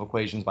System of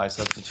Equations by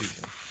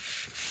Substitution.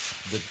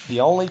 The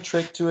only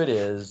trick to it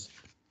is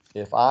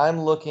if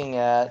I'm looking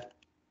at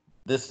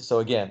this, so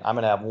again, I'm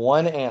going to have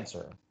one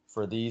answer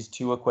for these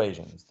two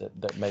equations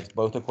that makes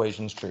both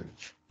equations true.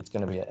 It's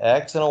going to be an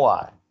x and a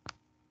y.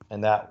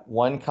 And that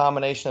one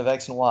combination of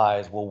x and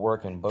y's will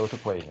work in both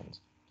equations.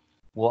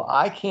 Well,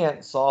 I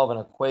can't solve an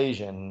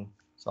equation,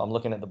 so I'm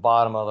looking at the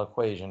bottom of the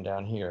equation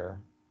down here.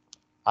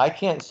 I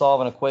can't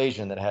solve an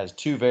equation that has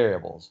two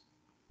variables.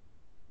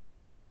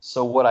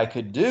 So what I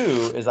could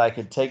do is I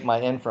could take my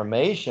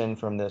information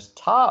from this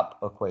top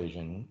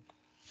equation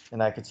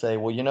and I could say,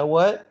 well, you know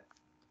what?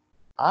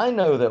 I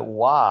know that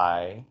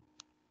y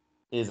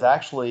is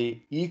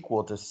actually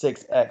equal to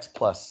 6x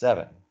plus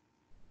 7.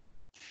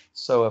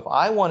 So if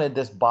I wanted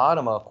this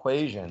bottom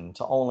equation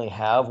to only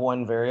have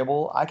one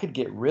variable, I could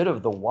get rid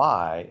of the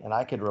y and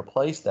I could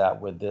replace that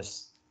with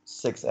this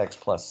 6x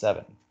plus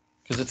 7.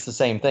 because it's the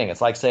same thing.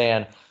 It's like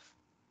saying,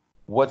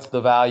 what's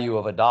the value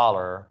of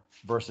 $1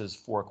 versus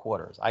 4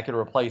 quarters? I could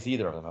replace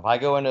either of them. If I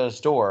go into a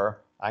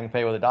store, I can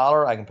pay with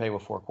 $1, I can pay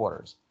with 4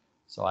 quarters.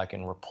 So I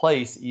can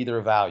replace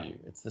either value.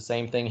 It's the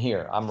same thing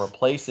here. I'm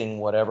replacing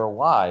whatever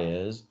y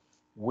is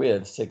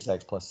with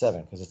 6x plus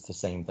 7 because it's the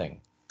same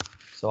thing.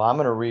 So I'm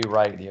going to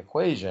rewrite the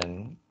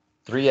equation.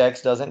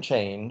 3x doesn't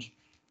change.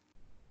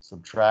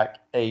 Subtract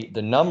 8.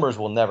 The numbers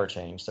will never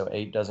change, so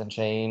 8 doesn't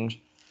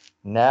change.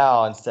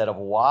 Now, instead of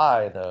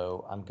y,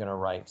 though, I'm going to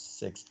write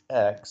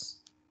 6x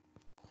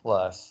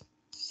plus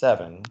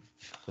 7,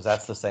 because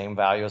that's the same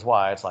value as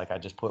y. It's like I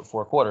just put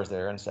 4 quarters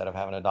there instead of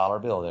having a dollar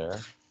bill there.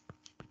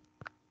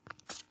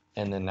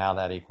 And then now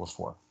that equals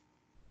 4.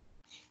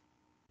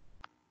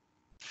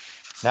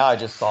 Now I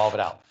just solve it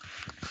out.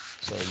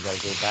 So you got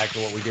to go back to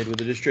what we did with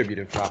the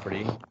distributive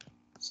property.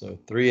 So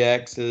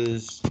 3x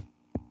is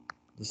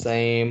the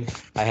same.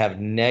 I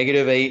have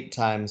negative 8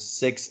 times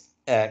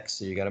 6x.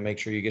 So you got to make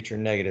sure you get your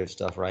negative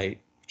stuff right,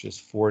 which is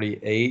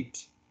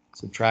 48.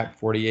 Subtract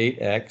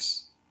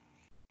 48x.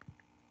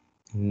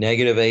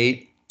 Negative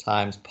 8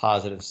 times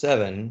positive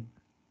 7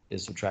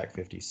 is subtract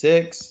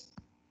 56.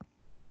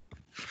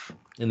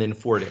 And then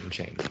 4 didn't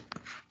change.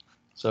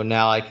 So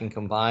now I can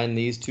combine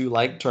these two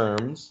like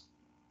terms.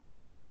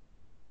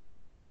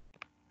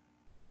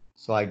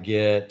 So I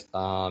get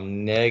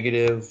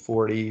negative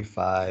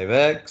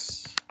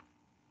 45x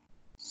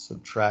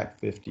subtract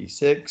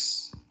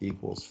 56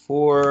 equals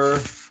 4.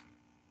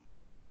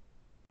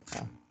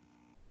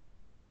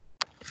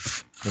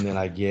 And then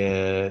I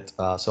get,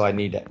 so I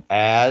need to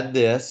add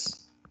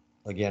this.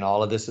 Again,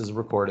 all of this is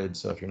recorded,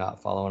 so if you're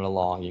not following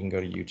along, you can go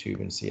to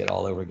YouTube and see it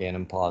all over again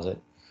and pause it.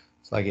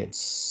 So I get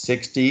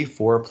 60,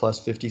 4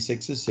 plus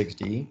 56 is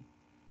 60.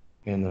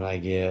 And then I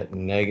get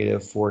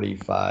negative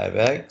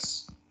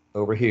 45x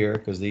over here,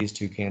 because these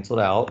two canceled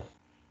out.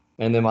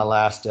 And then my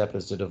last step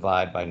is to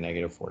divide by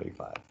negative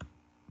 45.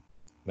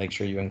 Make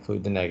sure you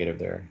include the negative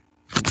there.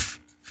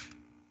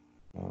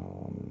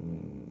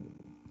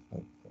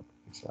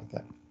 Just like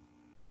that.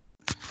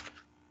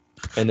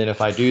 And then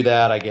if I do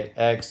that, I get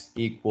x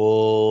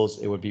equals,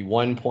 it would be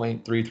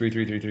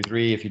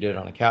 1.333333 if you did it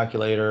on a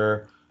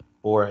calculator,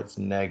 or it's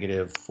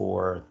negative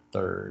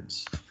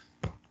 4/3.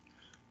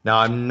 Now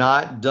I'm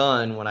not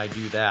done when I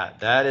do that.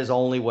 That is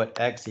only what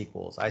x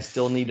equals. I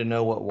still need to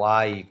know what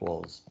y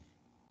equals.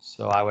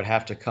 So I would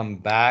have to come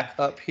back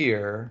up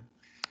here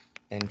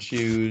and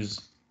choose,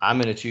 I'm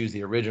going to choose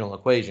the original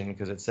equation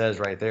because it says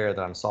right there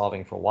that I'm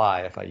solving for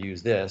y if I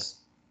use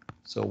this.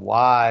 So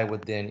y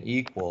would then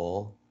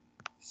equal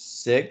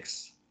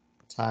 6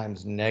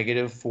 times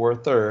negative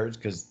 4/3,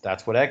 because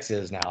that's what x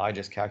is now. I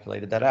just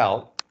calculated that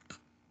out.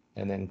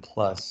 And then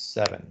plus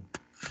 7.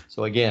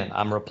 So again,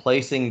 I'm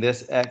replacing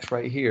this x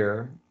right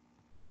here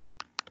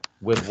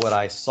with what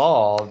I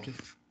solved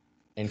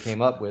and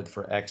came up with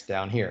for x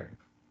down here.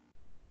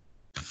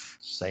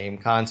 Same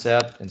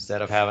concept.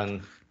 Instead of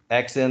having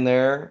x in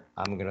there,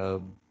 I'm going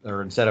to,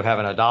 or instead of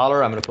having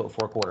 $1, I'm going to put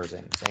 4 quarters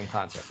in. Same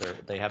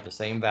concept. They have the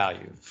same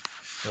value.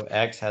 So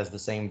x has the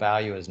same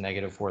value as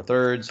negative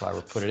 4/3, so I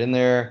would put it in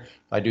there.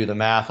 If I do the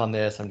math on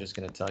this, I'm just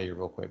going to tell you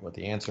real quick what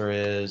the answer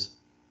is.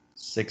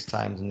 6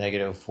 times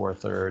negative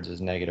 4/3 is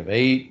negative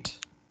 8,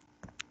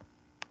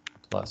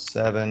 plus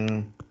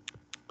 7.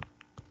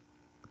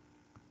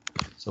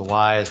 So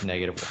y is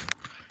negative 1.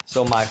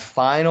 So my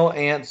final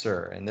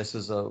answer, and this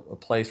is a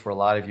place where a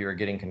lot of you are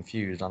getting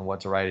confused on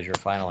what to write as your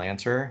final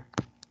answer.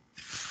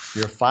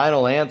 Your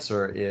final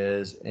answer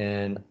is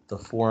in the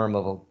form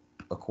of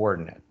a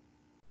coordinate.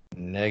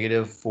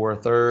 Negative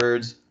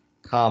 4/3,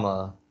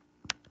 comma,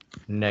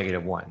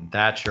 negative 1.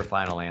 That's your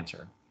final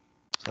answer.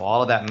 So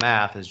all of that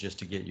math is just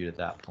to get you to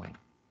that point.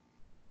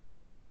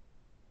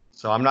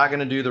 So I'm not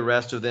going to do the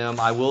rest of them.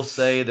 I will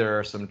say there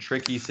are some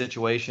tricky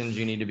situations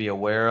you need to be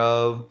aware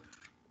of.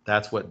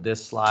 That's what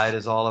this slide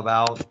is all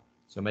about.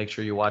 So make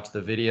sure you watch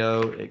the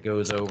video. It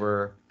goes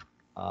over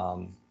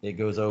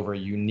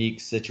unique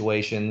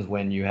situations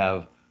when you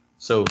have.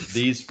 So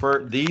these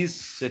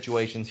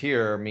situations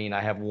here mean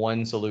I have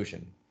one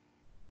solution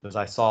because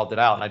I solved it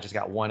out and I just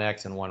got one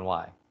x and one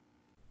y.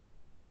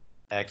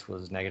 X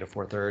was negative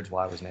 4/3,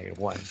 y was negative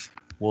 1.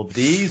 Well,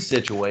 these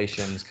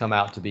situations come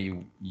out to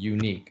be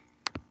unique.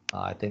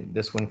 I think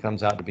this one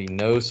comes out to be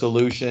no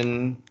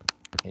solution,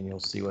 and you'll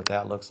see what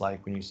that looks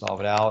like when you solve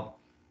it out.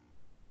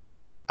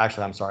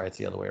 Actually, I'm sorry, it's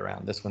the other way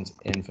around. This one's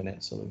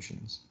infinite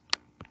solutions,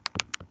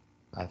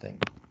 I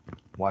think.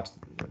 Watch the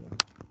video.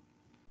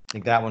 I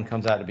think that one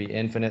comes out to be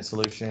infinite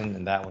solution,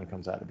 and that one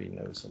comes out to be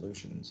no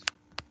solutions.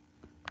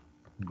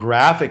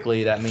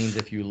 Graphically, that means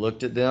if you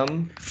looked at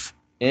them,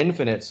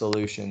 infinite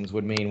solutions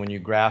would mean when you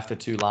graph the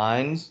two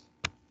lines,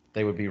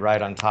 they would be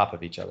right on top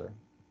of each other.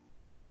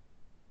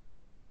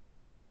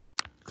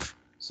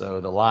 So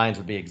the lines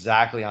would be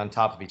exactly on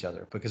top of each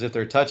other, because if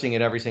they're touching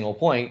at every single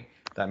point,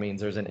 that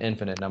means there's an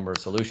infinite number of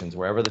solutions.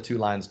 Wherever the two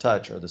lines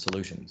touch are the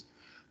solutions.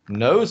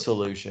 No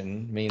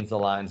solution means the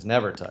lines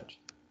never touch.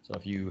 So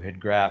if you had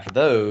graphed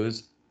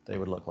those, they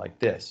would look like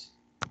this.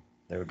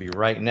 They would be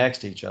right next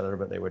to each other,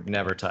 but they would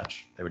never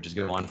touch. They would just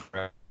go on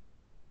forever.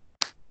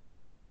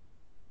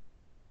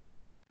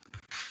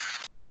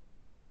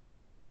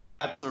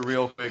 that's a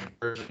real quick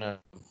version of.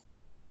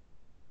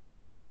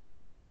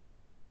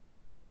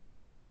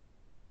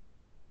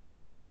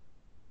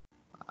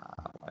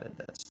 Why did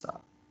that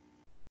stop?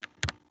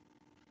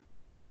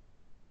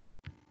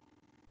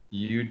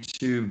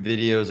 YouTube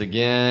videos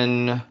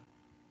again.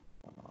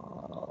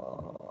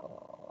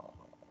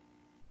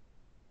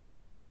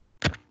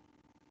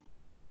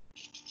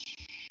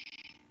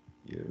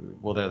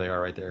 Well, there they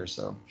are right there.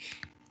 So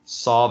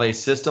solve a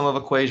system of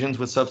equations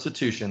with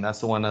substitution. That's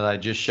the one that I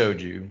just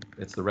showed you.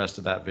 It's the rest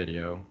of that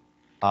video.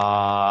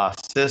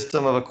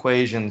 System of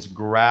equations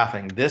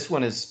graphing. This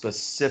one is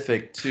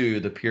specific to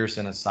the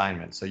Pearson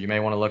assignment. So you may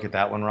want to look at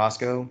that one,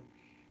 Roscoe.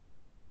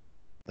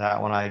 That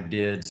one I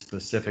did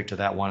specific to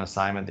that one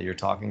assignment that you're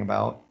talking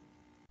about.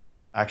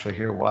 Actually,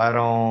 here, why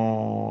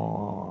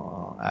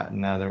don't,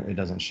 no, it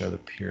doesn't show the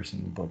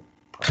Pearson book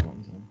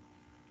problems. All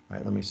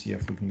right, let me see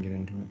if we can get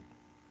into it.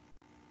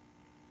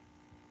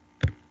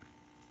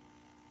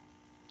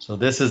 So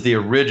this is the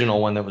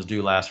original one that was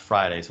due last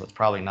Friday, so it's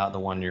probably not the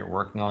one you're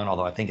working on,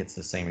 although I think it's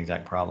the same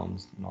exact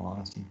problems, in all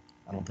honesty.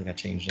 I don't think I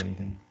changed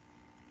anything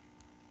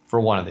for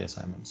one of the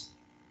assignments.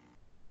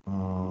 Wait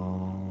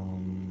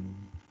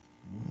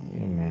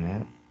a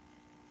minute.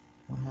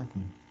 What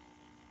happened?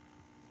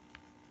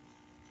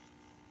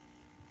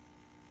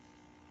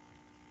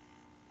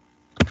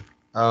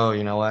 Oh,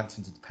 you know what?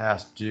 Since it's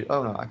past due.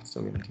 Oh, no, I can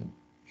still get into it.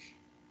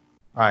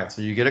 All right,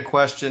 so you get a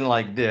question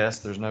like this.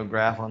 There's no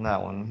graph on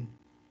that one.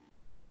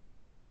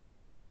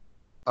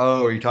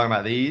 Oh, are you talking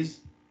about these?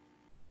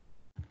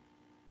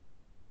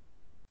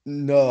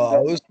 No, I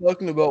was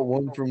talking about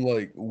one from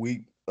like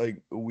a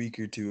week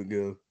or two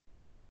ago.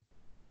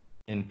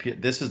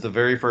 This is the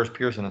very first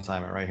Pearson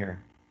assignment right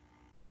here.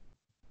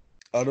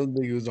 I don't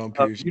think it was on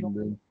Pearson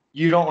then.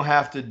 You don't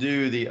have to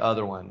do the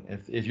other one.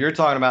 If you're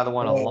talking about the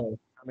one a long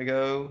time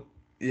ago.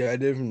 Yeah, I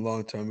did from a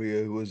long time ago.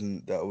 It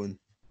wasn't that one.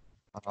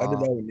 I did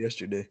that one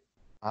yesterday.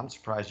 I'm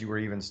surprised you were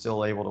even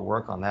still able to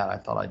work on that. I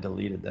thought I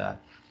deleted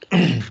that.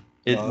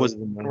 It was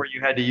where you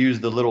had to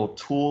use the little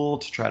tool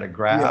to try to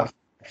graph,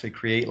 actually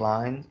create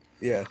lines.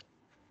 Yeah.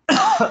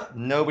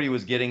 Nobody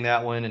was getting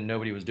that one and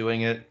nobody was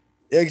doing it.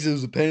 Yeah, because it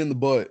was a pain in the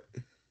butt.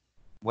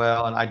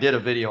 Well, and I did a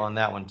video on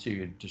that one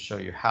too to show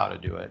you how to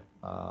do it.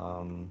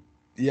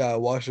 Yeah, I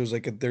watched it was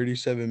like a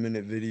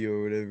 37-minute video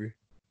or whatever.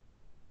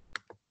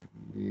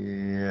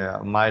 Yeah,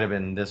 it might have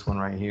been this one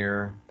right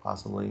here,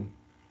 possibly.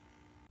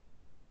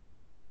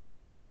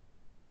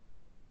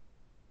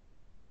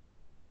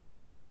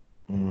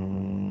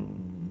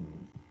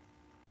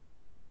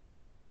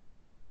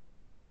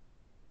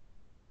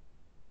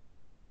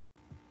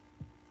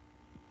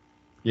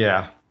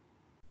 Yeah.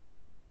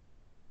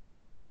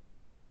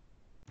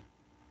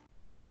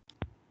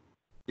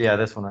 Yeah,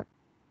 this one.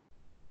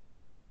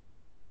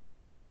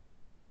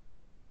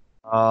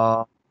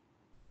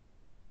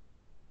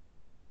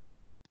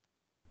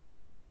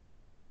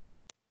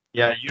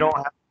 Yeah, you don't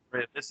have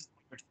to. This is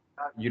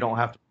you don't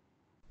have to.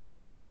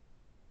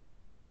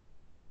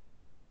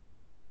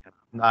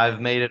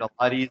 I've made it a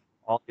lot easier.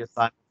 All the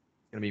assignments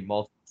are going to be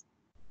multiple.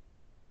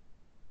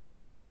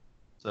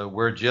 So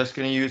we're just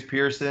going to use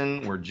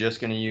Pearson. We're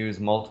just going to use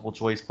multiple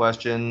choice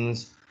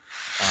questions.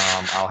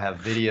 I'll have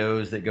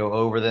videos that go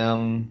over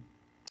them,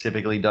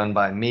 typically done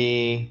by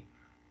me.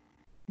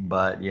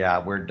 But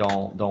yeah,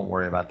 don't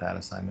worry about that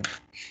assignment.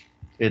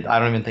 I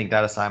don't even think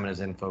that assignment is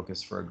in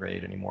focus for a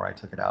grade anymore. I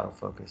took it out of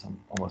focus. I'm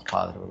almost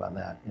positive about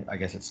that. I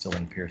guess it's still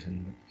in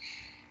Pearson.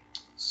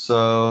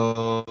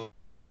 So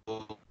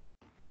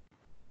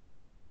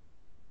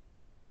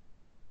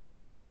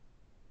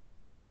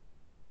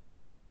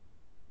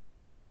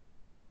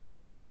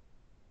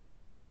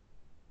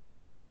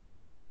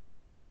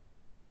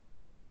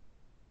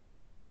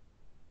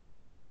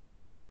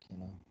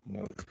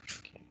no.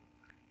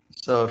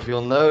 So if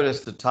you'll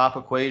notice the top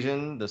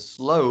equation, the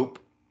slope,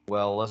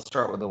 well, let's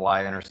start with the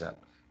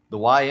y-intercept. The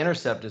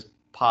y-intercept is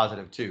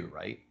positive 2,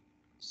 right?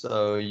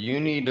 So you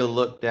need to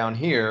look down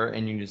here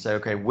and you need to say,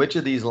 okay, which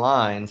of these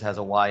lines has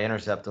a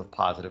y-intercept of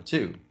positive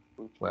 2?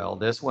 Well,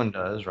 this one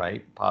does,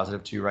 right?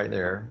 Positive 2 right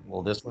there.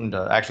 Well, this one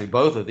does. Actually,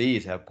 both of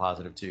these have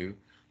positive 2.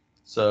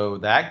 So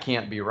that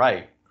can't be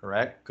right,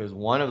 correct? Because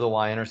one of the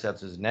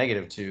y-intercepts is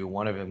negative 2,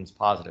 one of them is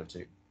positive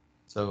 2.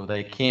 So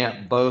they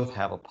can't both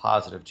have a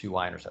positive 2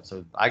 y-intercept.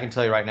 So I can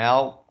tell you right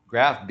now,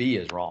 graph B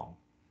is wrong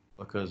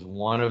because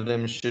one of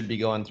them should be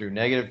going through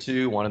negative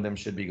 2, one of them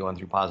should be going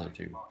through positive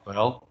 2.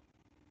 Well,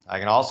 I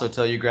can also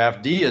tell you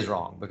graph D is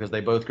wrong because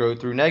they both go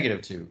through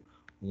negative 2.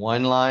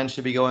 One line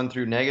should be going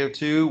through negative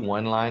 2,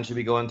 one line should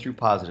be going through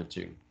positive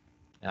 2.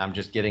 And I'm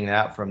just getting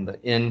that from the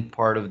end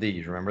part of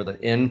these. Remember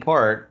the end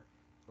part,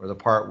 or the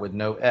part with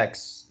no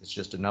x, it's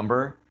just a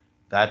number.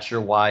 That's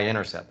your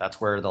y-intercept. That's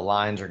where the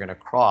lines are going to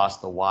cross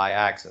the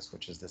y-axis,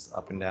 which is this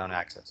up and down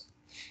axis.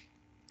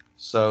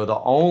 So the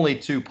only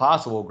two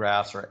possible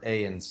graphs are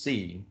A and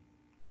C.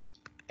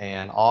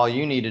 And all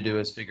you need to do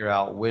is figure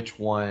out which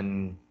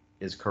one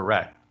is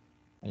correct.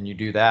 And you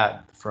do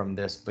that from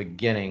this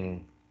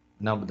beginning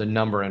number, the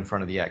number in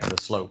front of the x, the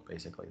slope,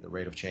 basically, the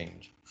rate of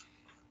change.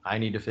 I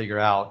need to figure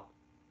out,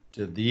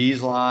 do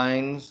these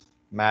lines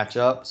match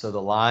up? So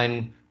the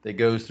line that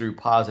goes through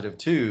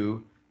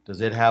 +2,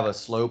 does it have a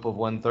slope of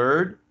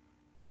 1/3?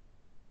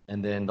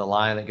 And then the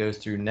line that goes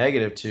through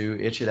 -2,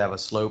 it should have a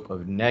slope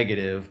of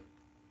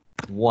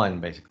 -1,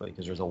 basically,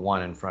 because there's a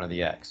 1 in front of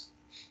the x.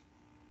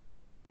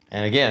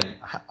 And again,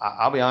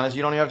 I'll be honest,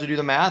 you don't even have to do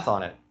the math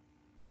on it.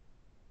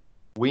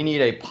 We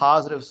need a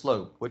positive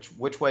slope.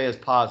 Which way is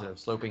positive?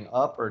 Sloping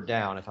up or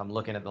down if I'm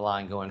looking at the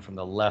line going from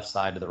the left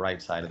side to the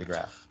right side of the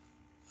graph?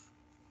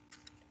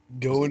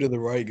 Going to the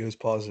right goes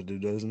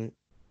positive, doesn't it?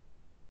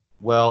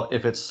 Well,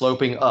 if it's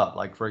sloping up,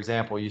 like for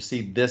example, you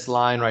see this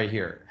line right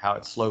here, how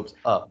it slopes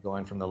up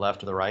going from the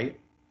left to the right,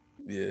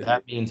 Yeah.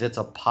 that means it's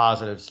a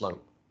positive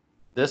slope.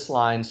 This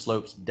line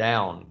slopes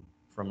down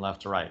from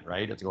left to right,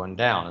 right? It's going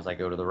down as I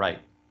go to the right.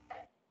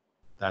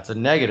 That's a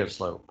negative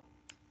slope.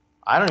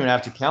 I don't even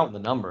have to count the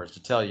numbers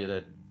to tell you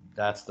that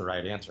that's the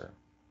right answer,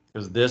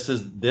 because this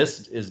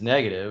is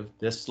negative.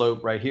 This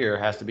slope right here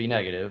has to be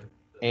negative,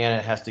 and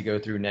it has to go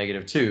through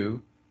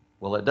 -2.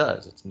 Well, it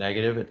does. It's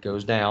negative, it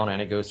goes down,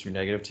 and it goes through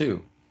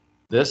 -2.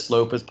 This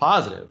slope is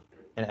positive,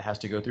 and it has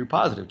to go through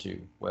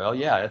 +2. Well,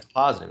 yeah, it's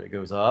positive. It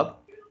goes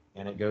up,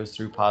 and it goes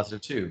through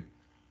 +2.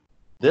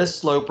 This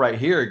slope right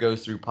here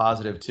goes through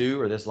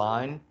 +2, or this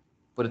line,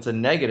 but it's a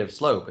negative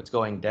slope. It's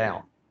going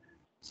down.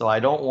 So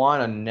I don't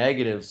want a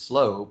negative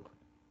slope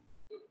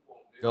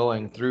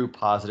going through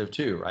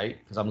 +2, right?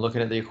 Because I'm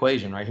looking at the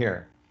equation right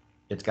here.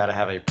 It's got to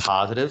have a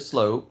positive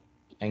slope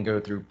and go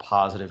through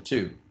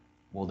 +2.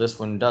 Well, this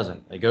one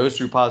doesn't. It goes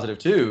through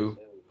 +2,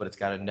 but it's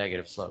got a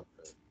negative slope.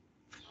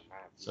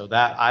 So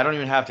that I don't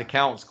even have to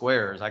count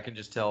squares. I can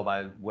just tell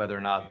by whether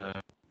or not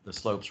the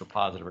slopes are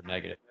positive or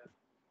negative.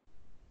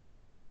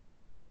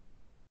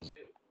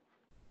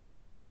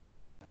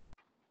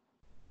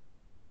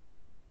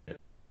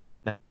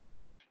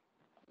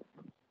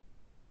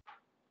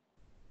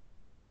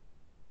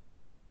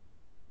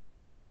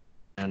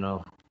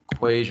 An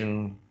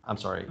equation, I'm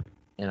sorry,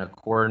 in a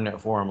coordinate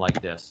form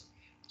like this.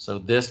 So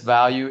this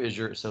value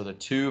is so the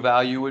 2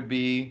 value would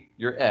be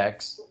your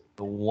x,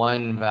 the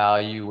 1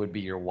 value would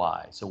be your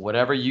y. So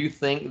whatever you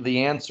think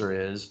the answer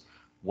is,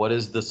 what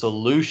is the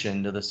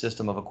solution to the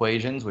system of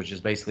equations, which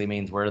is basically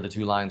means where do the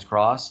 2 lines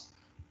cross?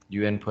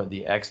 You input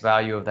the x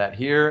value of that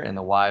here and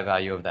the y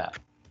value of that.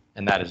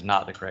 And that is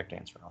not the correct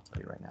answer, I'll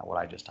tell you right now, what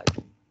I just typed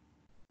in.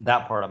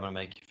 That part I'm going to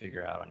make you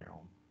figure out on your own.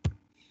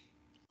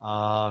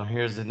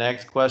 Here's the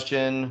next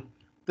question.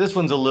 This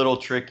one's a little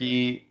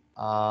tricky.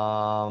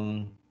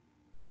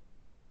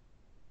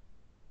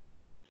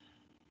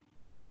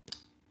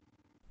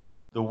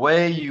 The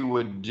way you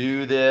would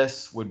do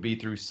this would be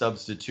through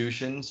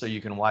substitution. So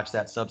you can watch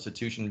that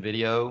substitution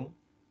video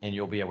and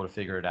you'll be able to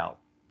figure it out.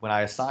 When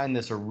I assigned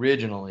this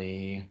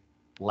originally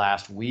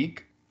last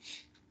week,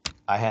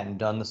 I hadn't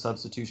done the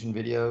substitution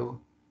video.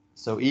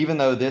 So even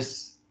though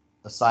this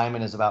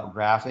assignment is about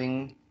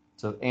graphing,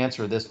 to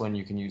answer this one,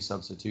 you can use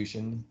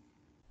substitution,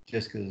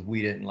 just because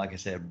we didn't, like I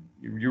said,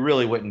 you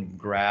really wouldn't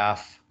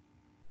graph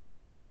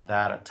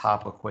that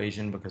top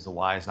equation because the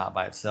y is not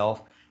by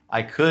itself.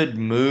 I could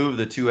move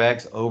the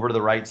 2x over to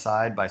the right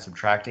side by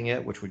subtracting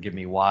it, which would give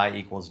me y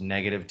equals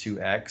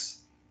 -2x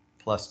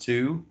plus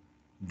 2.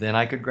 Then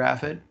I could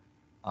graph it.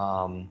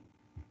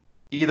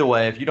 Either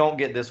way, if you don't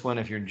get this one,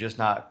 if you're just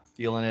not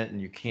feeling it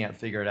and you can't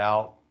figure it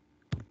out,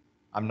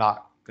 I'm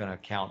not going to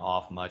count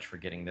off much for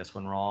getting this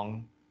one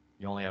wrong.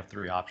 You only have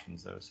 3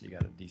 options, though, so you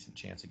got a decent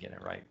chance of getting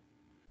it right.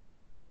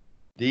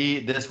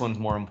 This one's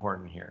more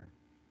important here.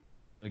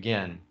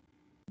 Again,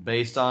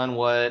 based on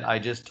what I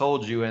just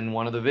told you in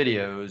one of the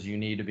videos, you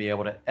need to be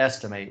able to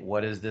estimate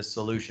what is this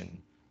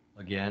solution.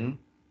 Again,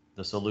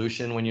 the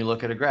solution when you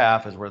look at a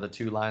graph is where the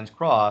 2 lines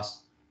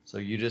cross. So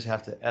you just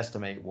have to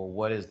estimate, well,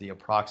 what is the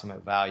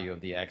approximate value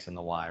of the x and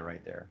the y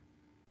right there?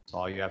 That's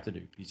all you have to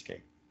do, piece of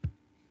cake.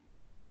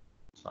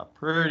 So I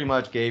pretty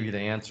much gave you the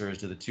answers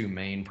to the 2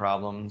 main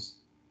problems.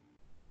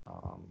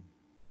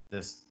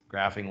 This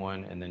graphing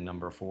one and then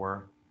number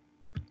 4.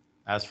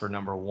 As for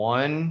number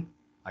 1,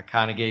 I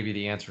kind of gave you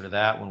the answer to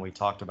that when we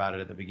talked about it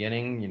at the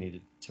beginning. You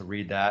need to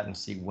read that and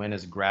see when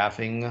is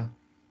graphing.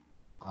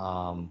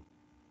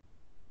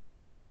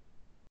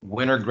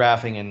 When are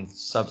graphing and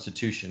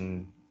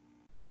substitution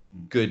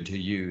good to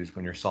use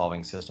when you're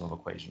solving system of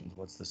equations?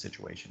 What's the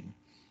situation?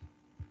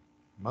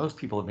 Most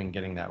people have been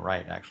getting that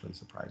right, actually,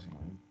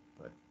 surprisingly.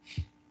 But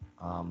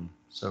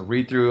so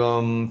read through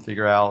them,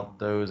 figure out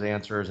those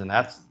answers, and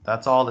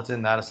that's all that's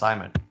in that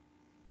assignment.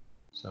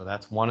 So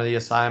that's one of the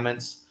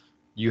assignments.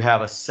 You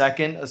have a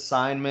second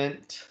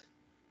assignment.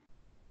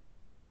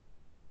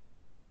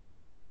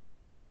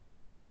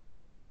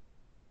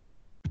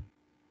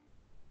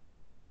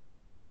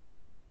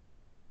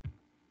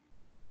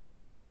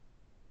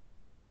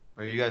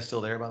 Are you guys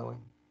still there, by the way?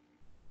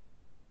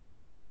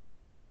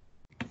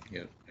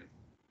 Yep.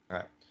 All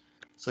right.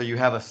 So you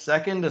have a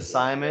second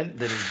assignment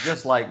that is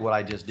just like what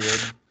I just did.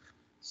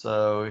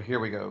 So here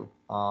we go.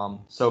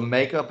 So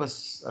make up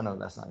oh no,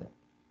 that's not it.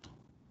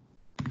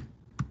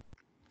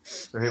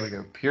 So here we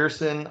go.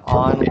 Pearson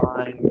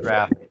online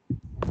graphic.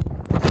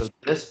 So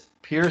this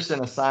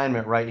Pearson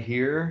assignment right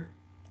here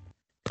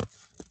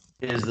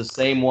is the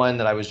same one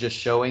that I was just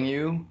showing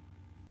you.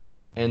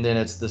 And then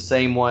it's the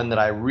same one that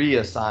I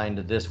reassigned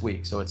this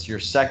week. So it's your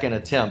second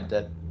attempt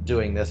at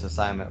doing this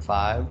assignment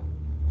 5.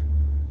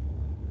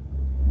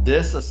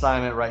 This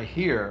assignment right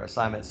here,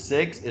 assignment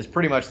 6, is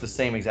pretty much the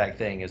same exact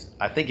thing.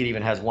 I think it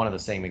even has one of the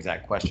same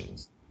exact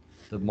questions.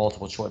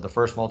 The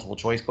first multiple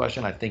choice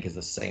question, I think, is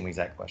the same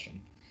exact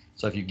question.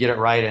 So if you get it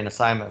right in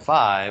assignment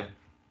 5,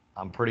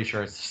 I'm pretty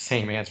sure it's the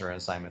same answer in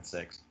assignment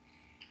 6.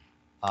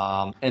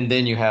 And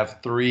then you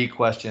have 3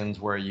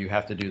 questions where you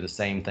have to do the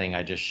same thing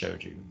I just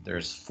showed you.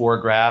 There's 4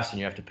 graphs, and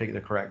you have to pick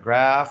the correct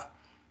graph.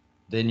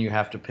 Then you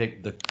have to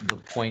pick the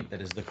point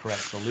that is the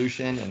correct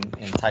solution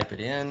and type it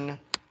in.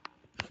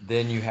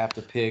 Then you have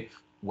to pick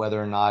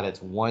whether or not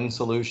it's one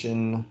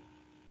solution,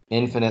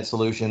 infinite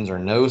solutions, or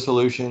no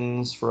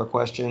solutions for a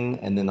question.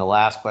 And then the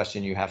last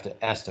question, you have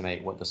to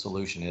estimate what the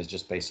solution is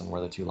just based on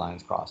where the 2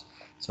 lines cross.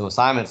 So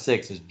assignment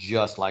 6 is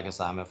just like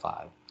assignment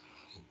 5.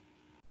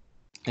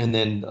 And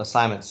then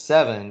assignment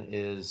 7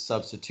 is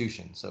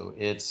substitution. So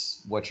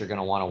it's what you're going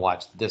to want to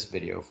watch this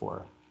video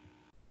for.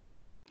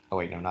 Oh,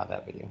 wait, no, not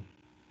that video.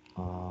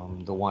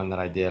 The one that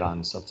I did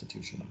on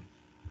substitution.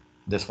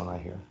 This one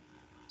right here.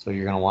 So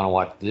you're going to want to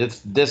watch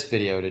this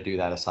video to do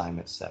that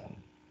assignment 7.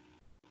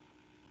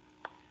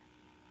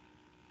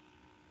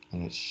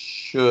 And it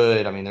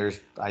should, I mean,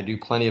 I do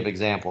plenty of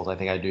examples. I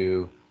think I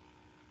do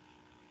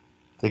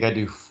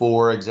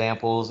 4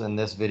 examples in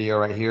this video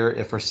right here.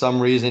 If for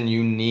some reason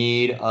you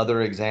need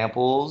other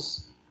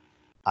examples,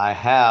 I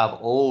have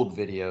old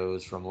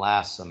videos from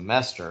last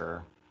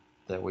semester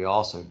that we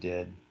also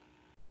did.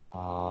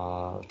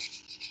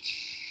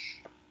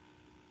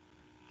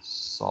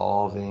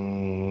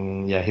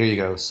 Solving, yeah, here you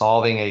go.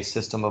 Solving a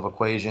system of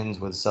equations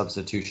with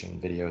substitution,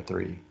 video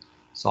 3.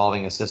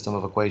 Solving a system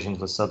of equations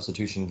with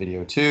substitution,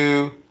 video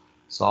 2.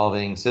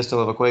 Solving system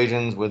of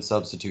equations with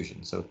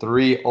substitution. So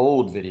 3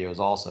 old videos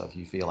also if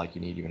you feel like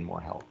you need even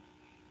more help.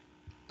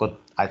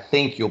 But I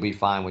think you'll be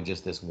fine with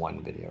just this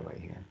one video right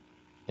here.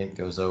 It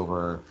goes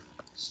over,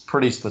 it's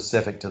pretty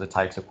specific to the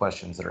types of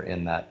questions that are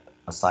in that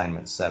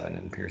assignment 7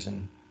 in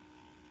Pearson.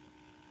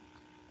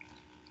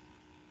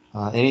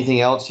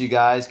 Anything else you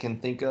guys can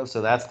think of?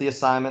 So that's the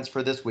assignments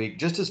for this week.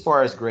 Just as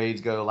far as grades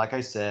go, like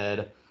I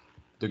said,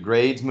 the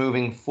grades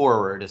moving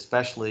forward,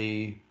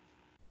 especially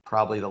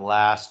probably the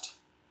last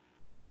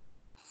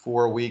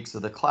 4 weeks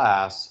of the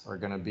class, are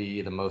going to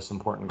be the most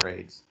important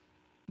grades.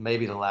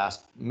 Maybe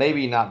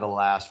not the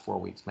last 4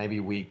 weeks,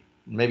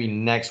 maybe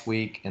next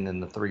week, and then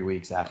the 3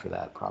 weeks after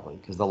that, probably,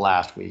 because the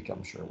last week,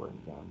 I'm sure we're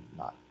going to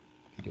not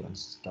be doing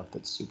stuff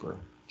that's super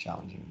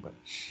challenging. But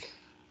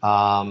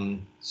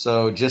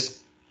so just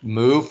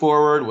move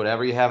forward,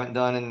 whatever you haven't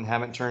done and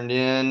haven't turned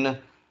in,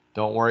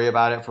 don't worry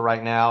about it for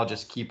right now.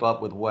 Just keep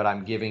up with what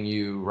I'm giving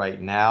you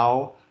right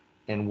now.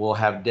 And we'll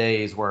have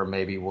days where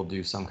maybe we'll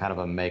do some kind of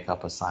a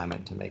makeup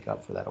assignment to make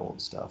up for that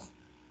old stuff.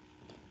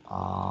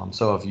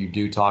 So if you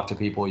do talk to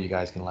people, you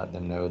guys can let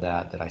them know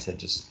that I said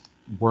just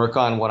work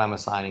on what I'm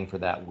assigning for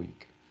that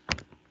week.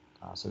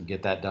 So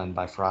get that done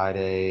by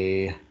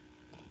Friday.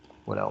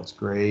 What else?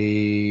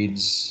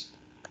 Grades.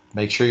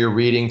 Make sure you're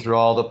reading through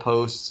all the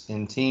posts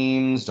in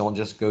Teams. Don't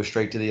just go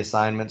straight to the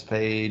assignments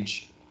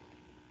page.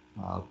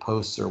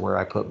 Posts are where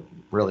I put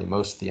really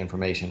most of the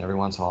information. Every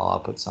once in a while, I'll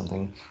put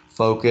something.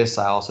 Focus,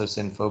 I also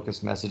send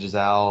focus messages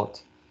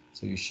out.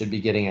 So you should be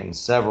getting it in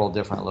several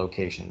different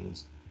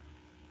locations.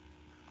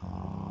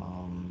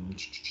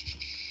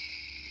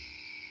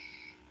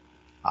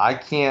 I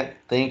can't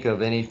think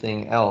of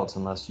anything else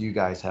unless you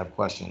guys have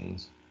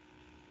questions.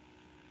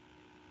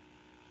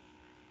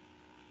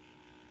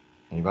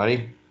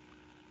 Anybody?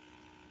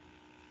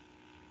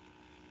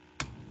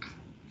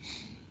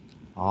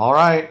 All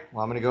right,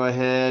 well, I'm going to go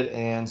ahead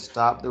and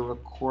stop the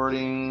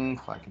recording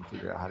if I can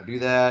figure out how to do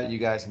that. You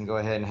guys can go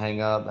ahead and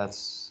hang up.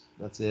 That's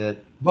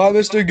it. Bye,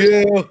 Mr.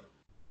 Gill.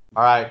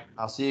 All right,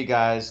 I'll see you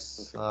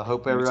guys.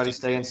 Hope everybody's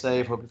staying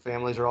safe. Hope your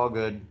families are all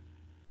good.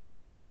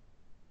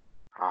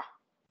 All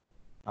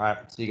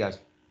right, see you guys.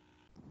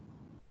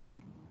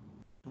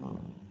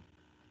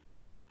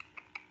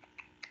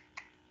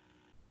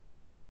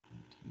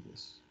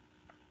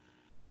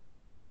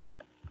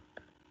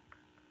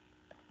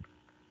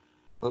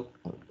 Oh.